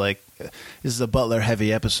this is a Butler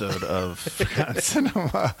heavy episode of Forgotten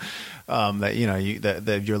Cinema,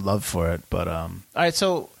 that your love for it. But all right,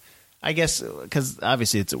 so I guess because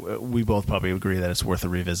obviously we both probably agree that it's worth a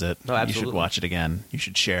revisit. Oh, absolutely. You should watch it again. You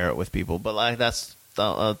should share it with people. But like let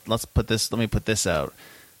me put this out,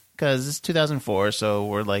 because it's 2004, so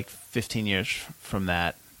we're like 15 years from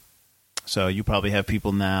that. So you probably have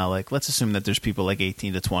people now, like, let's assume that there's people like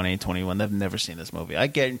 18 to 20, 21 that have never seen this movie. I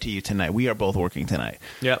guarantee you tonight, we are both working tonight.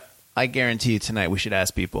 Yep. I guarantee you tonight we should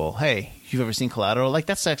ask people, hey, you've ever seen Collateral? Like,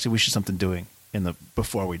 that's actually, we should something doing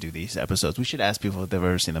before we do these episodes. We should ask people if they've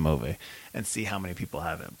ever seen the movie and see how many people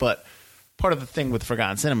haven't. But part of the thing with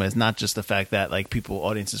Forgotten Cinema is not just the fact that, like,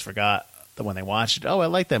 audiences forgot that when they watched it, oh, I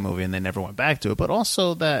like that movie, and they never went back to it, but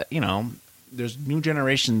also that, there's new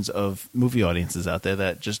generations of movie audiences out there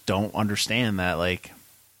that just don't understand that, like,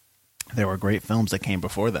 there were great films that came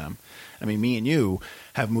before them. I mean, me and you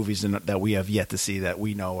have movies that we have yet to see that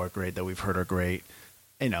we know are great, that we've heard are great,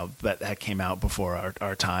 that came out before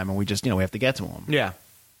our time, and we just, we have to get to them. Yeah.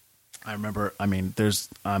 I remember, I'm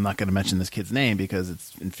not going to mention this kid's name because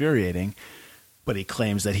it's infuriating, but he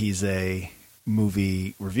claims that he's a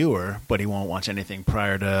movie reviewer, but he won't watch anything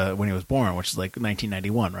prior to when he was born, which is like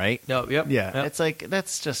 1991, right? No, yep. Yeah, yep. It's like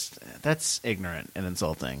that's ignorant and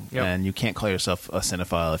insulting, yep. And you can't call yourself a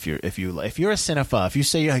cinephile if you're a cinephile. If you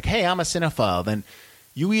say you're like, hey, I'm a cinephile, then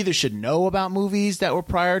you either should know about movies that were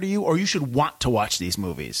prior to you, or you should want to watch these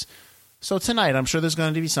movies. So tonight, I'm sure there's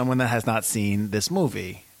going to be someone that has not seen this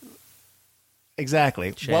movie.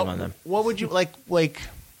 Exactly. Shame on them. What would you like?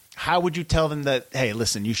 How would you tell them that, hey,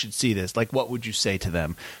 listen, you should see this? Like, what would you say to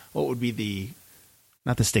them? What would be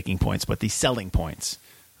not the sticking points, but the selling points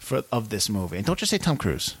of this movie? And don't just say Tom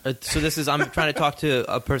Cruise. So I'm trying to talk to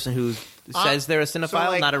a person who says they're a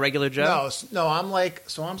cinephile, not a regular Joe? No, I'm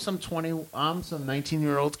some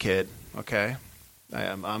 19-year-old kid, okay?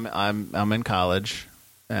 I'm in college,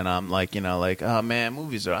 and I'm like, oh man,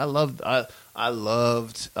 movies are, I love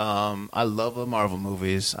the Marvel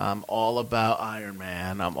movies. I'm all about Iron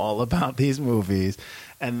Man. I'm all about these movies.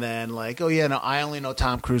 And then like, oh yeah, no, I only know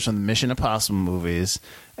Tom Cruise from the Mission Impossible movies,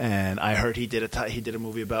 and I heard he did a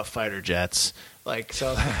movie about fighter jets. Like,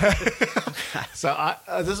 so, this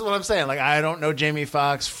is what I'm saying. Like, I don't know Jamie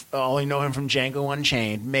Foxx. I only know him from Django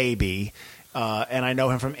Unchained, maybe. and I know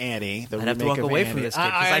him from Annie. I'd have to walk away from this kid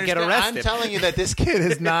because I get arrested. I'm telling you that this kid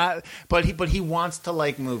is not, but he wants to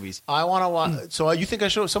like movies. I want to watch. So you think I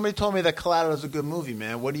should? Somebody told me that Collateral is a good movie,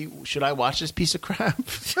 man. Should I watch this piece of crap?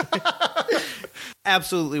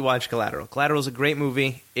 Absolutely watch Collateral. Collateral is a great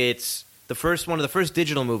movie. It's one of the first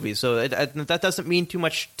digital movies. So that doesn't mean too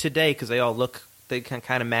much today because they can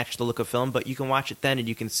kind of match the look of film. But you can watch it then and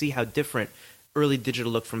you can see how different early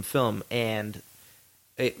digital looked from film. And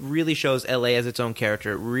it really shows L.A. as its own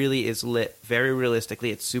character. It really is lit very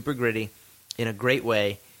realistically. It's super gritty in a great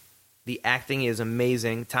way. The acting is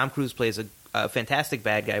amazing. Tom Cruise plays a fantastic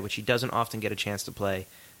bad guy, which he doesn't often get a chance to play.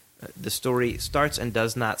 The story starts and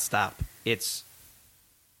does not stop. It's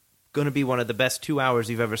going to be one of the best 2 hours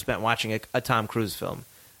you've ever spent watching a Tom Cruise film.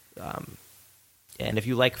 And if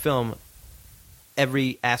you like film,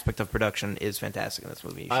 every aspect of production is fantastic in this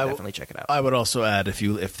movie. You should definitely check it out. I would also add,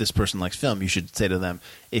 if this person likes film, you should say to them,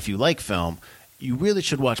 if you like film, you really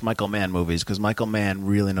should watch Michael Mann movies because Michael Mann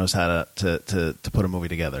really knows how to put a movie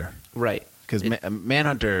together. Right. Because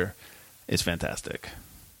Manhunter is fantastic.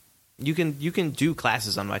 You can do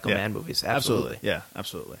classes on Michael Mann movies. Absolutely. Yeah,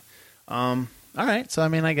 absolutely. All right. So, I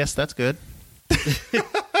mean, I guess that's good.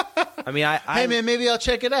 I mean, hey, man, maybe I'll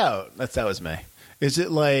check it out. That was May. Is it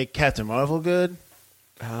like Captain Marvel good?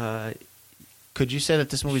 Could you say that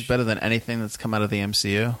this movie's better than anything that's come out of the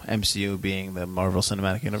MCU? MCU being the Marvel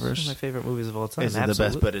Cinematic Universe? It's one of my favorite movies of all time. Is it the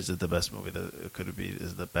best? But is it the best movie that could it be?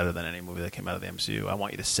 Is it better than any movie that came out of the MCU? I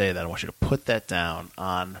want you to say that. I want you to put that down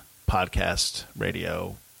on podcast,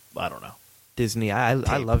 radio. I don't know. Disney. I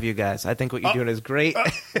love you guys. I think what you're doing is great.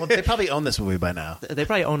 Well, they probably own this movie by now. They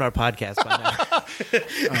probably own our podcast by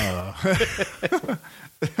now.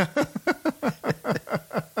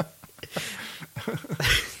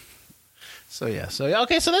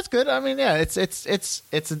 Okay, so that's good. I mean, yeah,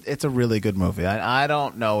 it's a really good movie. I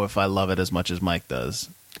don't know if I love it as much as Mike does,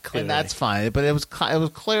 clearly. And that's fine. But it was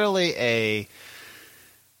clearly a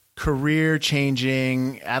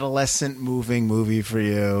career-changing, adolescent-moving movie for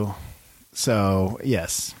you. So,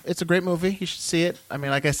 yes, it's a great movie. You should see it. I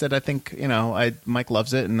mean, like I said, I think, Mike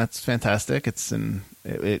loves it, and that's fantastic.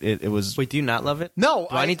 It was... Wait, do you not love it? No.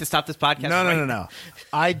 Do I need to stop this podcast? No.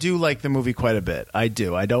 I do like the movie quite a bit. I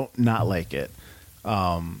do. I don't not like it.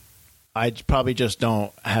 I probably just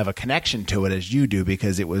don't have a connection to it as you do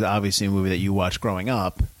because it was obviously a movie that you watched growing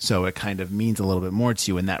up, so it kind of means a little bit more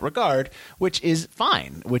to you in that regard, which is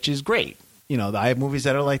fine, which is great. I have movies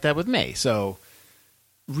that are like that with me, so...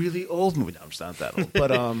 Really old movie. No, I'm just not that old.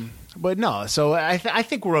 But no. So I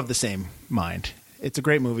think we're of the same mind. It's a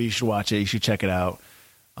great movie. You should watch it. You should check it out.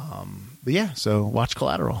 But yeah, so watch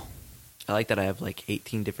Collateral. I like that I have like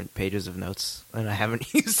 18 different pages of notes and I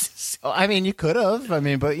haven't used this. Oh, I mean, you could have. I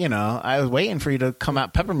mean, but I was waiting for you to come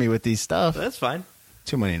out pepper me with these stuff. That's fine.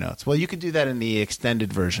 Too many notes. Well, you could do that in the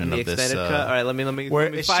extended version of this. Extended cut. All right, let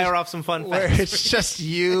me fire off some fun facts. Where it's just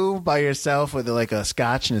you by yourself with like a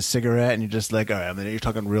scotch and a cigarette, and you're just like, all right, you're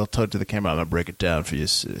talking real to the camera. I'm gonna break it down for you,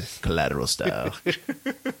 Collateral style.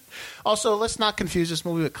 Also, let's not confuse this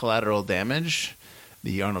movie with Collateral Damage,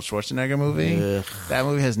 the Arnold Schwarzenegger movie. Ugh. That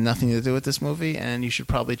movie has nothing to do with this movie, and you should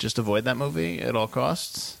probably just avoid that movie at all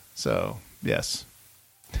costs. So, yes.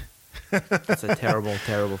 It's a terrible,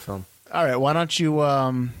 terrible film. All right, why don't you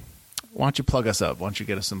plug us up? Why don't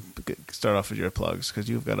you start off with your plugs because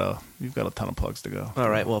you've got a ton of plugs to go. All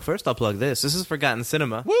right, well, first I'll plug this. This is Forgotten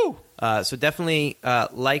Cinema. Woo! So definitely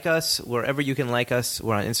like us wherever you can like us.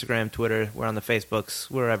 We're on Instagram, Twitter. We're on the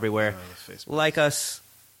Facebooks. We're everywhere. Like us,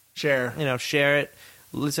 share. Share it.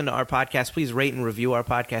 Listen to our podcast. Please rate and review our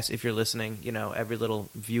podcast if you're listening. Every little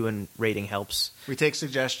view and rating helps. We take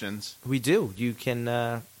suggestions. We do. You can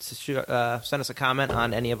send us a comment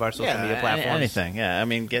on any of our social media platforms. Anything. Yeah, I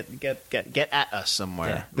mean, get at us somewhere.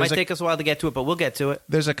 Yeah. Might take us a while to get to it, but we'll get to it.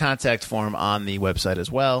 There's a contact form on the website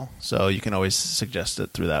as well, so you can always suggest it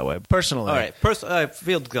through that way. Personally. All right.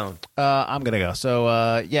 Field's going. I'm going to go. So,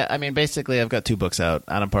 I mean, basically, I've got 2 books out.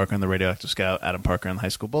 Adam Parker and the Radioactive Scout, Adam Parker and the High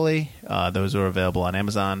School Bully. Those are available on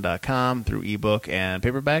Amazon.com through ebook and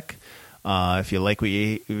paperback. If you like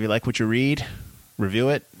what you read, review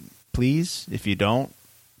it, please. If you don't,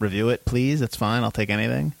 review it, please. That's fine. I'll take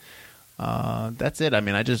anything. That's it. I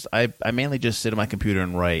mean, I mainly just sit at my computer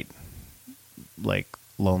and write, like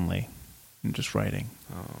lonely, and just writing.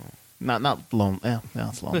 Oh, not lonely. Yeah,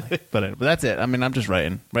 it's lonely. but that's it. I mean, I'm just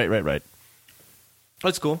writing. Right.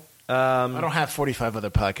 That's cool. I don't have 45 other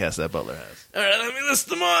podcasts that Butler has. All right, let me list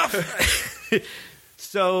them off.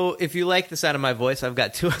 So, if you like the sound of my voice, I've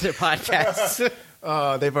got 2 other podcasts.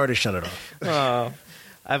 They've already shut it off.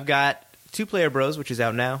 I've got Two Player Bros, which is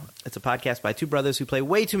out now. It's a podcast by two brothers who play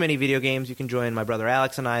way too many video games. You can join my brother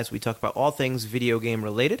Alex and I as we talk about all things video game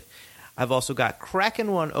related. I've also got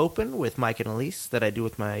Crackin' One Open with Mike and Elise that I do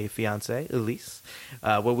with my fiance Elise,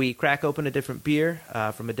 where we crack open a different beer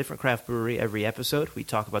from a different craft brewery every episode. We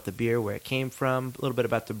talk about the beer, where it came from, a little bit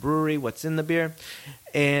about the brewery, what's in the beer,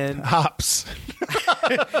 and hops.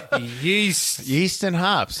 Yeast and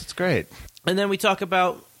hops. It's great. And then we talk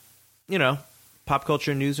about, pop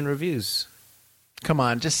culture news and reviews. Come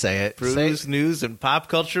on, just say it. Brews, news, and pop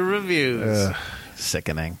culture reviews.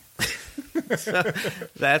 Sickening. So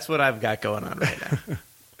that's what I've got going on right now.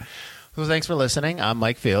 Well, thanks for listening. I'm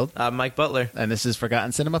Mike Field. I'm Mike Butler. And this is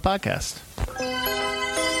Forgotten Cinema Podcast.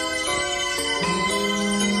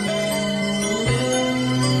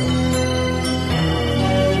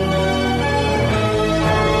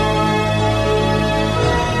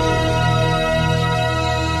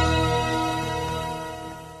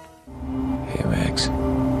 Hey, Max.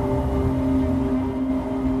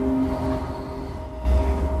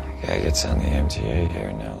 Guy gets on the MTA here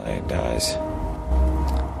in LA, dies.